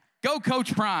 Go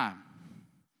Coach Prime.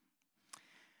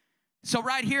 So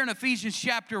right here in Ephesians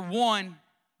chapter 1,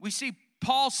 we see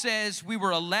Paul says we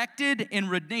were elected and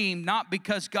redeemed not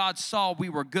because God saw we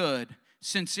were good,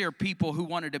 sincere people who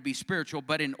wanted to be spiritual,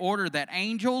 but in order that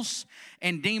angels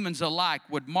and demons alike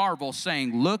would marvel,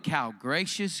 saying, look how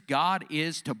gracious God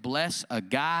is to bless a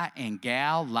guy and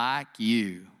gal like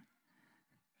you.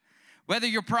 Whether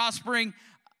you're prospering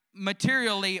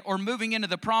materially or moving into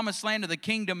the promised land of the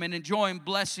kingdom and enjoying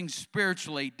blessings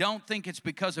spiritually, don't think it's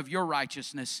because of your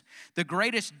righteousness. The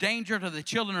greatest danger to the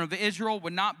children of Israel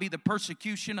would not be the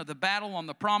persecution of the battle on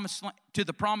the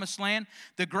promised land.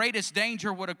 The greatest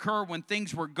danger would occur when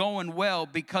things were going well,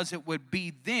 because it would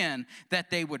be then that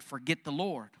they would forget the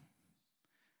Lord.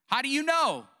 How do you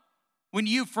know when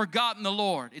you've forgotten the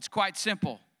Lord? It's quite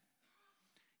simple.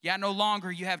 No longer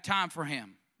you have time for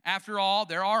him. After all,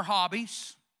 there are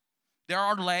hobbies. There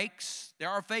are lakes, there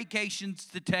are vacations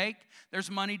to take,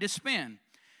 there's money to spend.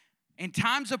 In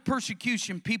times of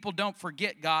persecution, people don't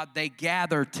forget God, they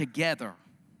gather together.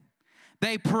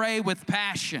 They pray with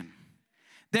passion.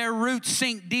 Their roots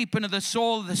sink deep into the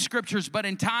soil of the scriptures, but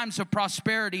in times of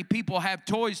prosperity, people have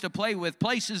toys to play with,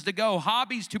 places to go,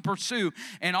 hobbies to pursue,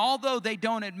 and although they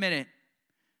don't admit it,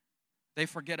 they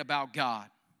forget about God.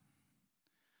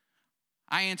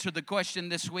 I answered the question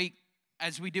this week,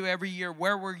 as we do every year,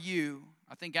 where were you?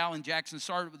 I think Alan Jackson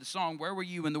started with the song, where were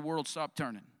you when the world stopped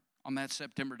turning on that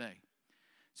September day?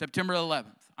 September 11th.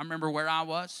 I remember where I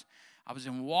was. I was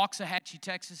in Waxahachie,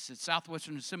 Texas at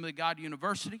Southwestern Assembly of God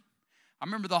University. I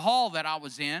remember the hall that I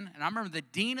was in, and I remember the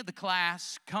dean of the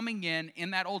class coming in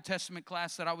that Old Testament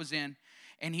class that I was in,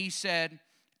 and he said,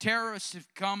 terrorists have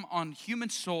come on human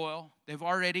soil. They've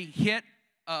already hit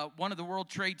one of the World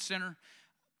Trade Center.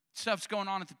 Stuff's going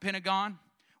on at the Pentagon.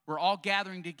 We're all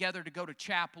gathering together to go to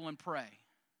chapel and pray.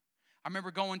 I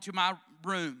remember going to my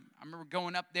room. I remember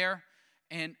going up there,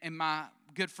 and my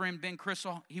good friend Ben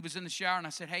Crystal, he was in the shower, and I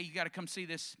said, hey, you got to come see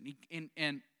this.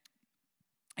 And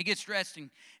he gets dressed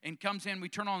and comes in. We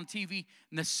turn on the TV,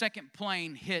 and the second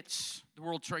plane hits the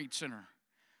World Trade Center.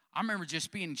 I remember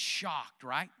just being shocked,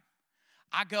 right?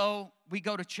 We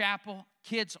go to chapel,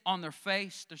 kids on their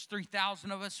face. There's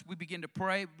 3,000 of us. We begin to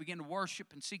pray, we begin to worship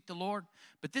and seek the Lord.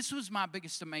 But this was my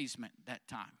biggest amazement that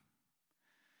time.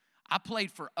 I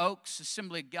played for Oaks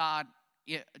Assembly of God,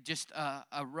 just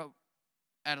a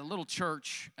at a little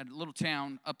church, at a little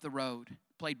town up the road,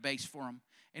 played bass for them.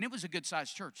 And it was a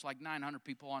good-sized church, like 900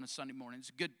 people on a Sunday morning. It's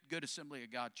a good Assembly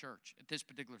of God church at this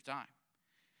particular time.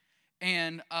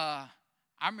 And I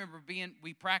remember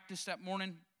we practiced that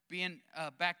morning, being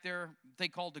back there. They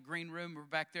called the green room. We were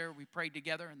back there. We prayed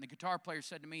together. And the guitar player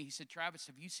said to me, he said, "Travis,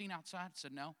 have you seen outside?" I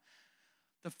said, "No."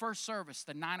 The first service,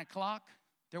 the 9 o'clock,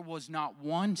 there was not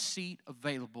one seat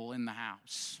available in the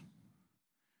house.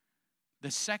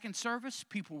 The second service,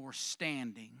 people were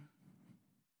standing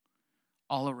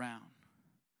all around.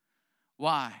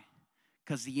 Why?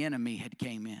 Because the enemy had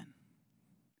came in.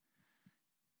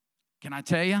 Can I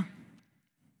tell you?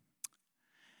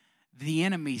 The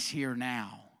enemy's here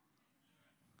now.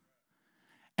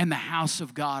 And the house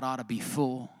of God ought to be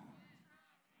full.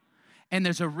 And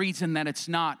there's a reason that it's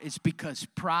not. It's because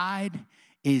pride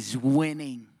is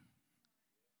winning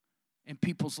in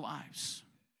people's lives.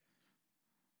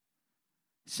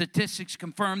 Statistics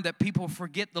confirm that people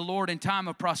forget the Lord in time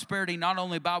of prosperity, not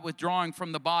only by withdrawing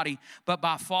from the body, but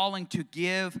by falling to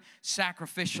give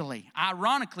sacrificially.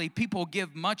 Ironically, people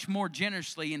give much more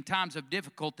generously in times of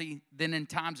difficulty than in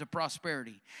times of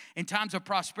prosperity. In times of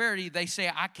prosperity, they say,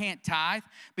 "I can't tithe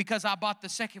because I bought the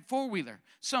second four-wheeler,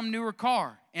 some newer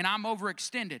car, and I'm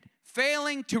overextended,"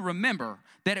 failing to remember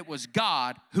that it was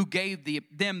God who gave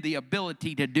them the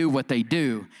ability to do what they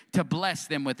do, to bless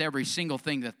them with every single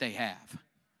thing that they have.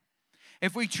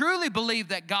 If we truly believe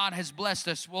that God has blessed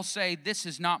us, we'll say, "This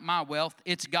is not my wealth,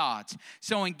 it's God's."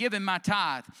 So in giving my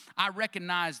tithe, I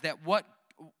recognize that what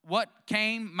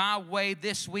came my way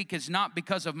this week is not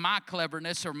because of my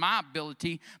cleverness or my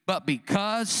ability, but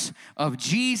because of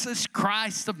Jesus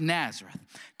Christ of Nazareth.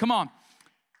 Come on.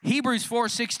 Hebrews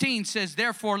 4:16 says,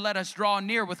 "Therefore let us draw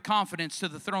near with confidence to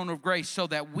the throne of grace so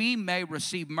that we may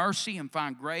receive mercy and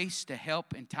find grace to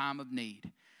help in time of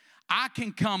need." I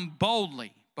can come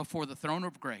boldly before the throne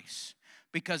of grace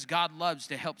because God loves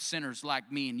to help sinners like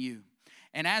me and you.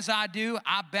 And as I do,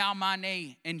 I bow my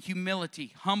knee in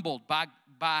humility, humbled by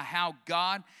how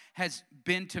God has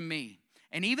been to me.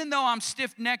 And even though I'm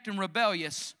stiff-necked and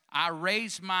rebellious, I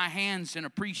raise my hands in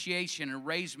appreciation and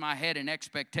raise my head in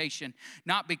expectation,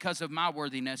 not because of my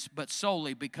worthiness, but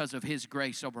solely because of His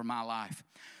grace over my life.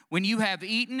 When you have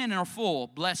eaten and are full,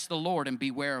 bless the Lord and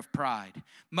beware of pride.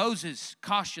 Moses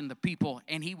cautioned the people,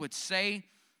 and he would say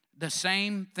the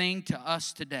same thing to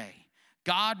us today.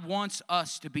 God wants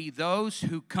us to be those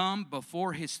who come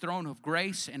before His throne of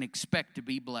grace and expect to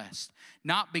be blessed.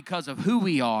 Not because of who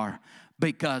we are,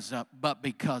 but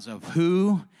because of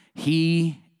who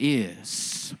He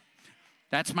is.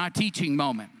 That's my teaching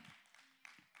moment.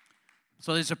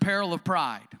 So there's a peril of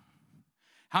pride.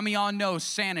 How many of y'all know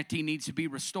sanity needs to be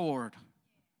restored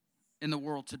in the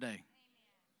world today?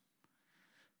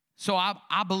 So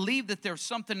I believe that there's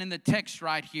something in the text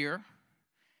right here.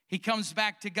 He comes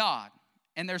back to God.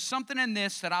 And there's something in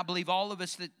this that I believe all of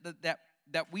us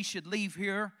that we should leave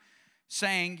here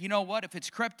saying, "You know what? If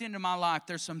it's crept into my life,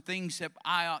 there's some things that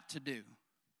I ought to do."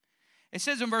 It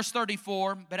says in verse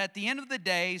 34, "But at the end of the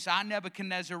days, I,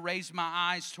 Nebuchadnezzar, raised my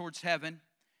eyes towards heaven,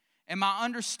 and my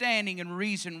understanding and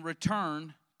reason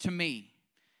returned to me."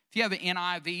 If you have an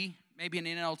NIV, maybe an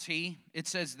NLT, it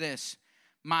says this: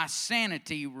 "My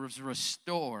sanity was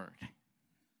restored."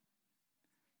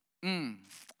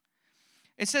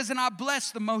 It says, "And I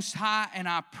blessed the Most High, and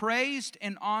I praised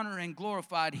and honored and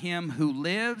glorified Him who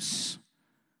lives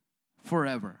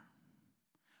forever."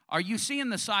 Are you seeing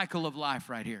the cycle of life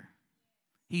right here?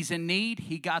 He's in need.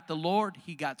 He got the Lord.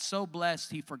 He got so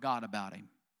blessed, he forgot about Him.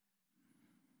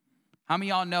 How many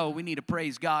of y'all know we need to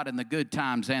praise God in the good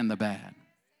times and the bad?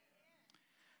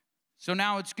 So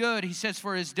now it's good. He says,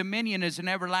 "For His dominion is an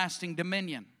everlasting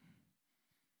dominion."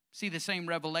 See, the same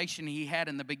revelation he had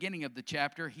in the beginning of the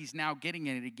chapter, he's now getting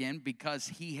it again because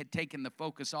he had taken the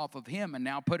focus off of him and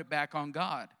now put it back on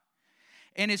God.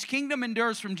 "And His kingdom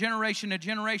endures from generation to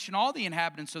generation. All the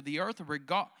inhabitants of the earth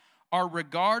are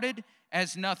regarded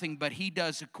as nothing, but He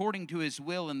does according to His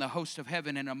will in the host of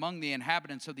heaven and among the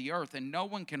inhabitants of the earth. And no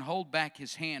one can hold back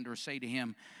His hand or say to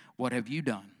Him, 'What have you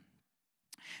done?'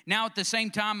 Now at the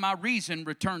same time, my reason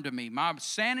returned to me. My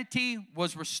sanity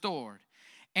was restored.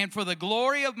 And for the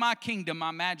glory of my kingdom,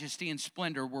 my majesty and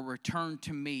splendor were returned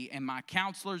to me. And my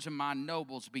counselors and my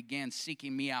nobles began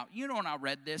seeking me out." You know, when I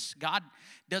read this, God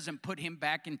doesn't put him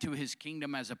back into His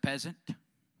kingdom as a peasant.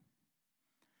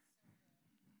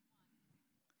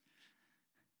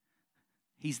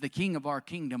 He's the king of our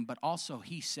kingdom, but also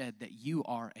He said that you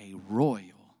are a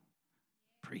royal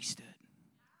priesthood.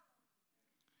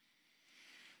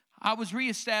 "I was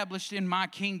reestablished in my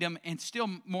kingdom, and still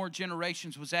more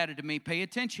generations was added to me." Pay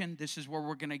attention. This is where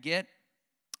we're going to get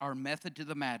our method to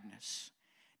the madness.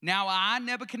 Now I,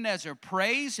 Nebuchadnezzar,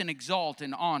 praise and exalt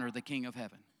and honor the King of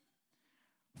heaven.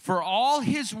 For all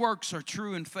his works are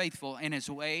true and faithful, and his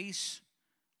ways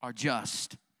are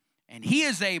just. And he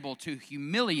is able to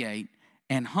humiliate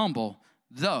and humble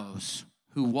those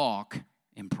who walk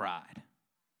in pride.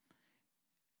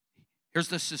 Here's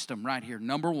the system right here.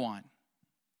 Number one,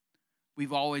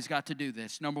 we've always got to do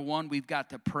this. Number one, we've got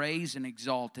to praise and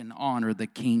exalt and honor the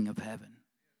King of heaven.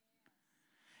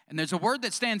 And there's a word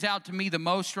that stands out to me the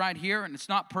most right here, and it's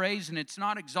not praise, and it's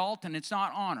not exalt, and it's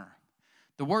not honor.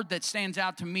 The word that stands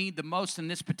out to me the most in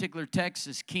this particular text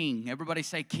is king. Everybody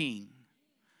say king.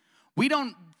 We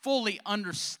don't fully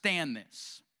understand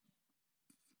this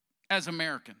as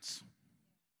Americans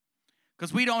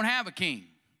because we don't have a king.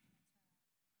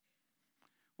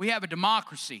 We have a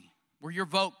democracy where your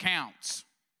vote counts,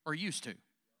 or used to.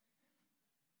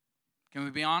 Can we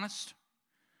be honest?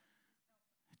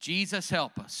 Jesus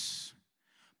help us.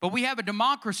 But we have a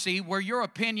democracy where your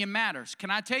opinion matters.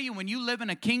 Can I tell you, when you live in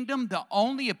a kingdom, the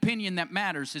only opinion that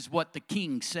matters is what the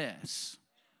king says.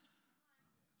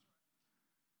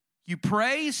 You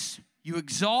praise, you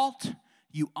exalt,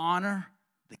 you honor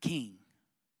the king.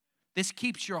 This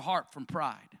keeps your heart from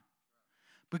pride.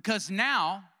 Because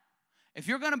now, if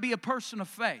you're going to be a person of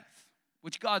faith,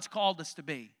 which God's called us to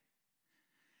be,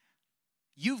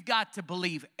 you've got to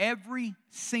believe every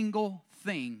single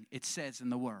thing it says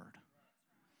in the word,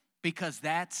 because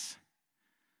that's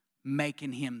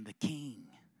making him the king.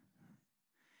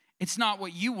 It's not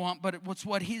what you want, but it's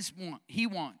what he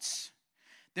wants.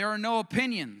 There are no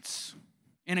opinions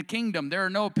in a kingdom. There are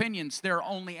no opinions. There are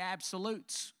only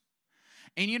absolutes.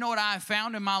 And you know what I have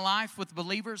found in my life with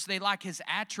believers? They like his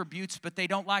attributes, but they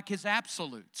don't like his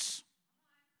absolutes.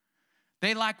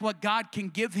 They like what God can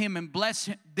give him and bless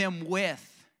them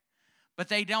with, but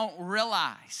they don't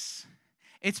realize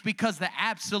it's because the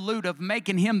absolute of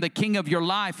making him the king of your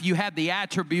life, you have the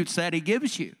attributes that he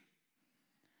gives you.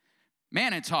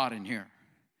 Man, it's hot in here.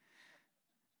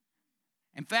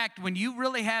 In fact, when you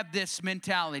really have this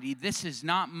mentality, this is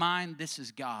not mine, this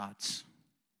is God's.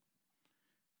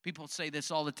 People say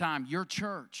this all the time. Your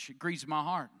church, it grieves my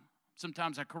heart.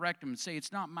 Sometimes I correct them and say,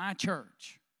 it's not my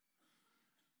church.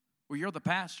 Well, you're the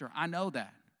pastor. I know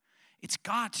that. It's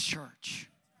God's church.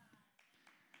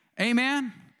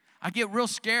 Amen? I get real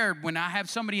scared when I have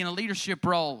somebody in a leadership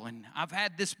role, and I've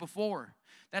had this before.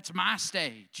 That's my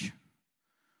stage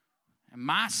and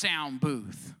my sound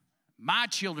booth, my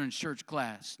children's church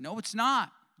class. No, it's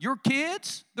not. Your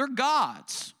kids, they're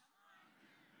God's.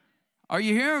 Are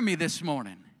you hearing me this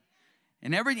morning?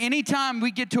 And anytime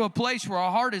we get to a place where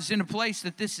our heart is in a place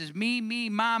that this is me,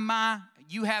 my,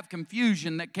 you have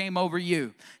confusion that came over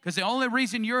you. Because the only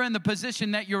reason you're in the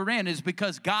position that you're in is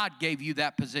because God gave you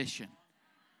that position.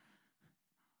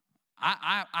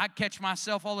 I catch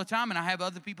myself all the time, and I have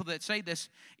other people that say this,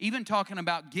 even talking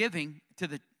about giving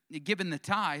the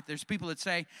tithe. There's people that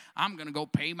say, I'm going to go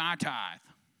pay my tithe.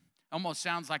 Almost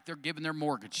sounds like they're giving their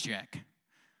mortgage check.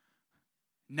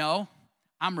 No,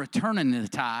 I'm returning the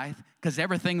tithe because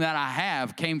everything that I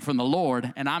have came from the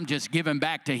Lord, and I'm just giving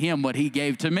back to him what he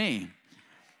gave to me.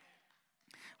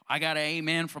 I got an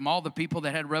amen from all the people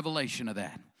that had revelation of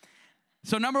that.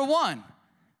 So number one,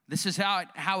 this is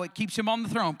how it keeps him on the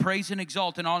throne. Praise and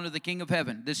exalt and honor the King of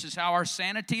heaven. This is how our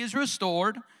sanity is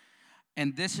restored.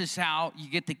 And this is how you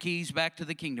get the keys back to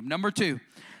the kingdom. Number two,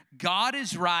 God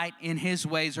is right and his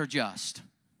ways are just.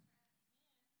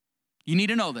 You need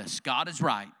to know this. God is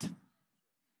right.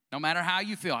 No matter how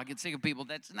you feel. I get sick of people,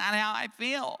 that's not how I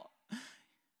feel.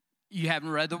 You haven't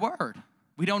read the word.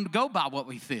 We don't go by what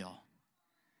we feel.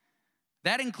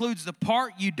 That includes the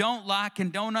part you don't like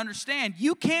and don't understand.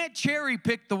 You can't cherry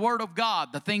pick the word of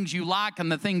God, the things you like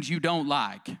and the things you don't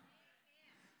like.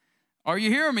 Are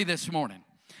you hearing me this morning?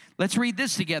 Let's read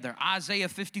this together. Isaiah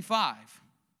 55.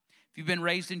 If you've been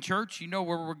raised in church, you know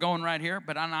where we're going right here.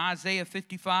 But on Isaiah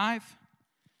 55,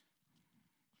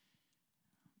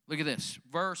 look at this.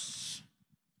 Verse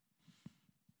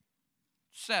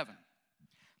 7.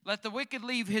 Let the wicked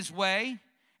leave his way,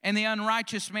 and the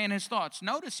unrighteous man his thoughts.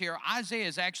 Notice here, Isaiah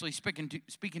is actually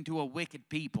speaking to a wicked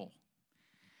people.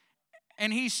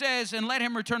 And he says, and let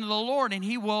him return to the Lord, and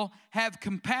he will have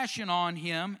compassion on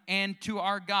him and to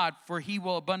our God, for he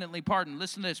will abundantly pardon.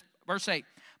 Listen to this, verse 8.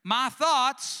 My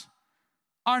thoughts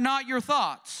are not your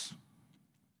thoughts.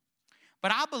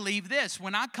 But I believe this,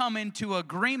 when I come into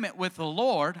agreement with the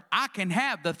Lord, I can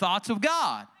have the thoughts of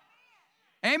God.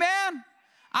 Amen?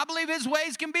 I believe his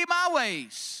ways can be my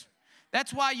ways.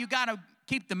 That's why you got to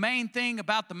keep the main thing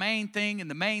about the main thing, and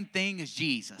the main thing is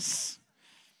Jesus.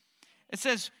 It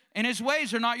says, And his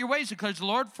ways are not your ways, declares the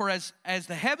Lord. For as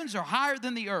the heavens are higher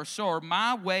than the earth, so are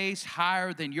my ways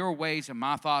higher than your ways, and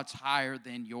my thoughts higher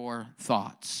than your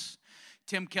thoughts.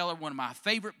 Tim Keller, one of my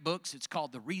favorite books, it's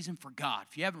called The Reason for God.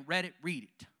 If you haven't read it, read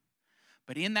it.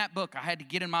 But in that book, I had to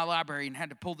get in my library and had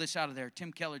to pull this out of there.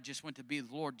 Tim Keller just went to be with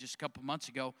the Lord just a couple months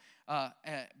ago,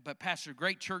 but pastored a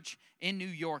great church in New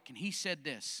York, and he said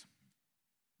this: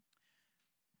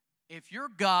 if your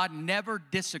God never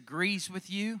disagrees with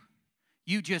you,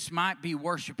 you just might be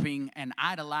worshiping an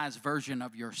idolized version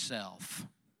of yourself.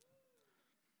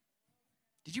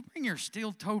 Did you bring your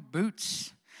steel-toed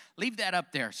boots? Leave that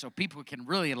up there so people can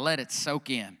really let it soak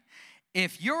in.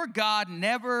 If your God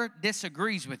never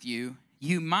disagrees with you,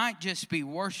 you might just be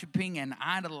worshiping an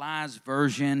idolized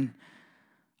version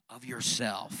of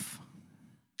yourself.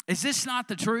 Is this not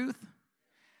the truth?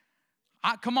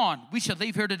 Come on, we should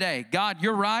leave here today. God,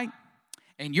 you're right,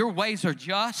 and your ways are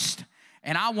just,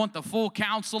 and I want the full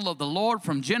counsel of the Lord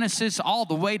from Genesis all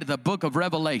the way to the book of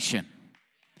Revelation.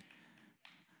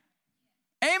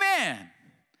 Amen.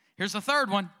 Here's the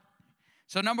third one.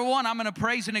 So number one, I'm going to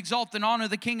praise and exalt and honor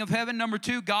the King of heaven. Number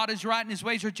two, God is right and his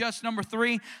ways are just. Number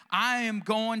three, I am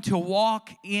going to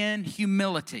walk in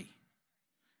humility.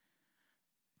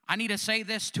 I need to say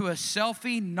this to a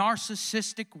selfie,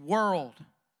 narcissistic world.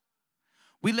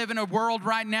 We live in a world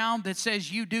right now that says,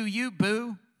 you do you,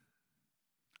 boo.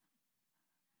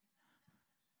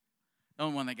 The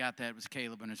only one that got that was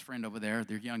Caleb and his friend over there.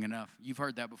 They're young enough. You've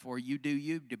heard that before. You do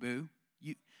you, boo.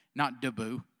 Not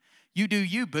deboo. You do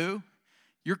you, boo.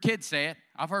 Your kids say it.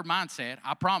 I've heard mine say it.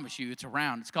 I promise you, it's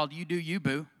around. It's called you do you,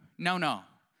 boo. No.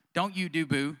 Don't you do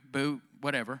boo,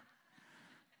 whatever.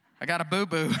 I got a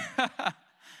boo-boo.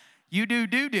 You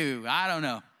do. I don't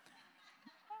know.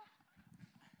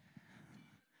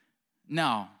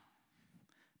 No.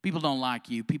 People don't like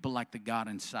you. People like the God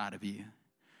inside of you.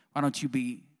 Why don't you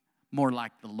be more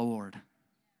like the Lord?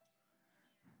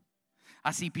 I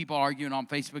see people arguing on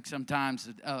Facebook sometimes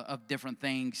of different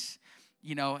things.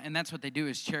 You know, and that's what they do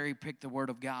is cherry pick the word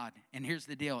of God. And here's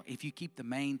the deal. If you keep the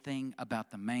main thing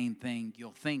about the main thing, you'll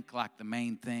think like the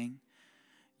main thing.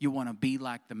 You want to be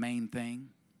like the main thing.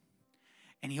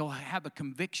 And you'll have a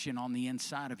conviction on the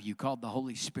inside of you called the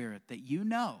Holy Spirit that you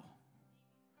know.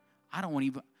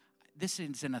 This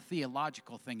isn't a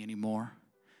theological thing anymore.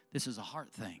 This is a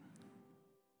heart thing.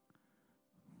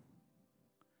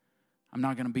 I'm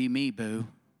not going to be me, boo.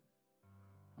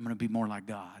 I'm going to be more like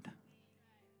God.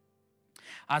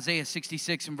 Isaiah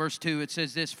 66 and verse 2, it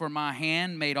says this: for my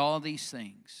hand made all these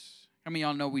things. How many of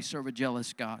y'all know we serve a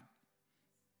jealous God?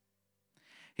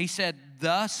 He said,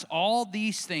 thus all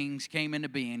these things came into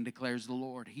being, declares the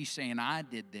Lord. He's saying, I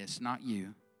did this, not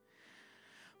you.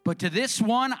 But to this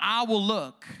one I will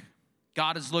look.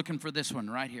 God is looking for this one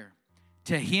right here.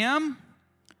 To him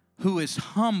who is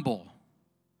humble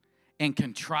and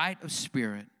contrite of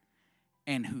spirit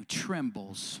and who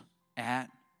trembles at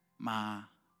my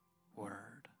word.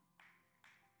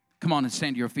 Come on and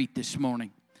stand to your feet this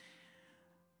morning.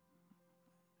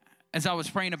 As I was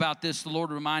praying about this, the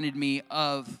Lord reminded me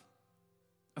of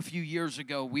a few years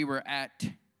ago. We were at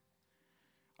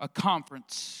a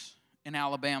conference in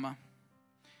Alabama.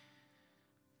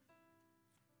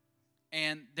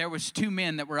 And there was two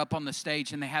men that were up on the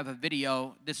stage, and they have a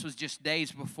video. This was just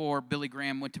days before Billy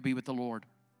Graham went to be with the Lord.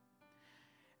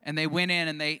 And they went in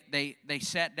and they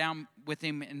sat down with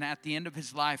him, and at the end of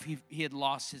his life, he had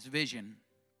lost his vision.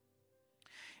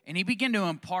 And he began to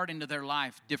impart into their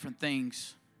life different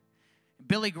things.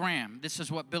 Billy Graham, this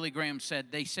is what Billy Graham said.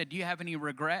 They said, do you have any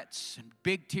regrets? And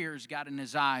big tears got in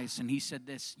his eyes. And he said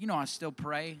this: you know, I still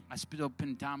pray. I still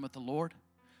spend time with the Lord.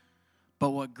 But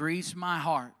what grieves my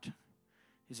heart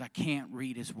is I can't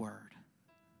read his word.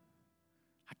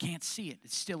 I can't see it.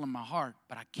 It's still in my heart,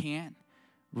 but I can't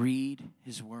read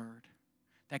his word.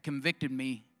 That convicted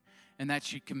me, and that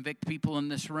should convict people in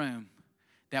this room,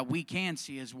 that we can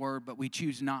see his word, but we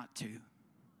choose not to.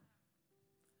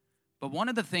 But one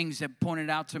of the things that pointed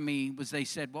out to me was they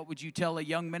said, what would you tell a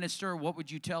young minister? What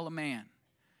would you tell a man?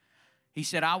 He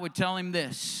said, I would tell him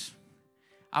this.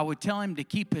 I would tell him to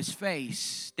keep his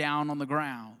face down on the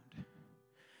ground,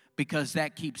 because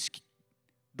that keeps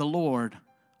the Lord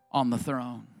on the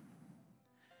throne.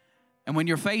 And when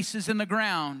your face is in the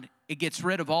ground, it gets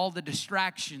rid of all the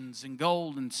distractions and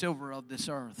gold and silver of this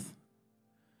earth.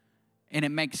 And it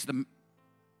makes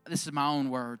this is my own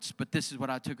words, but this is what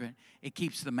I took it. It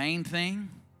keeps the main thing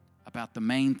about the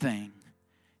main thing.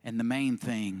 And the main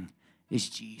thing is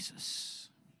Jesus.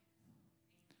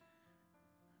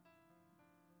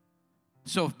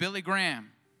 So if Billy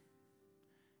Graham,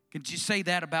 could you say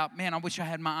that about, man, I wish I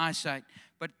had my eyesight.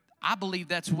 But I believe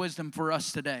that's wisdom for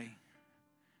us today.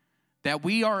 that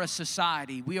we are a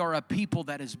society, we are a people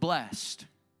that is blessed.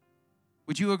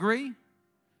 Would you agree?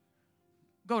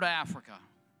 Go to Africa.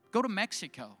 Go to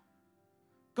Mexico.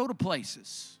 Go to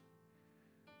places.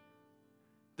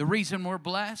 The reason we're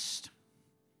blessed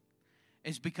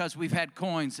is because we've had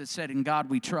coins that said, "In God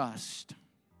we trust."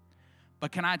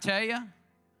 But can I tell you,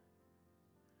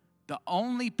 the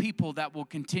only people that will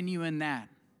continue in that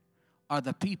are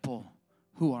the people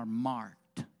who are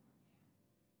marked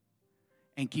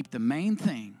and keep the main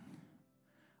thing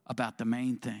about the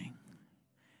main thing.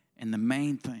 And the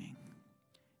main thing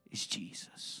is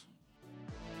Jesus.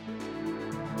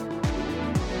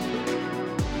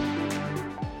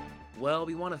 Well,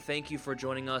 we want to thank you for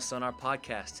joining us on our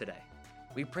podcast today.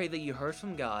 We pray that you heard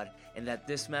from God and that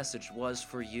this message was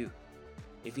for you.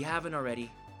 If you haven't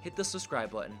already, hit the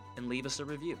subscribe button and leave us a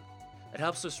review. It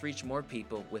helps us reach more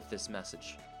people with this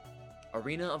message.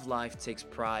 Arena of Life takes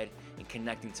pride in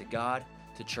connecting to God,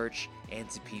 to church, and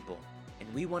to people.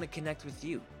 And we want to connect with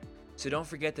you. So don't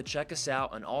forget to check us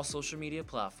out on all social media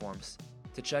platforms,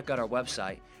 to check out our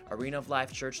website,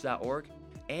 arenaoflifechurch.org,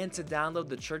 and to download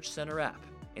the Church Center app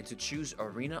and to choose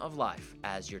Arena of Life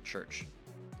as your church.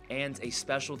 And a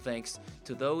special thanks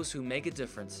to those who make a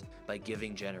difference by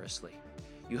giving generously.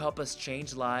 You help us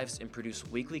change lives and produce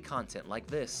weekly content like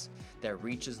this that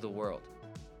reaches the world.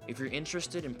 If you're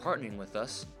interested in partnering with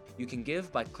us, you can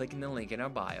give by clicking the link in our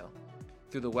bio,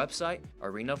 through the website,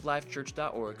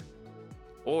 arenaoflifechurch.org,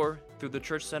 or through the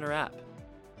Church Center app.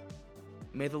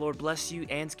 May the Lord bless you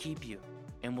and keep you,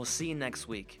 and we'll see you next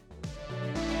week.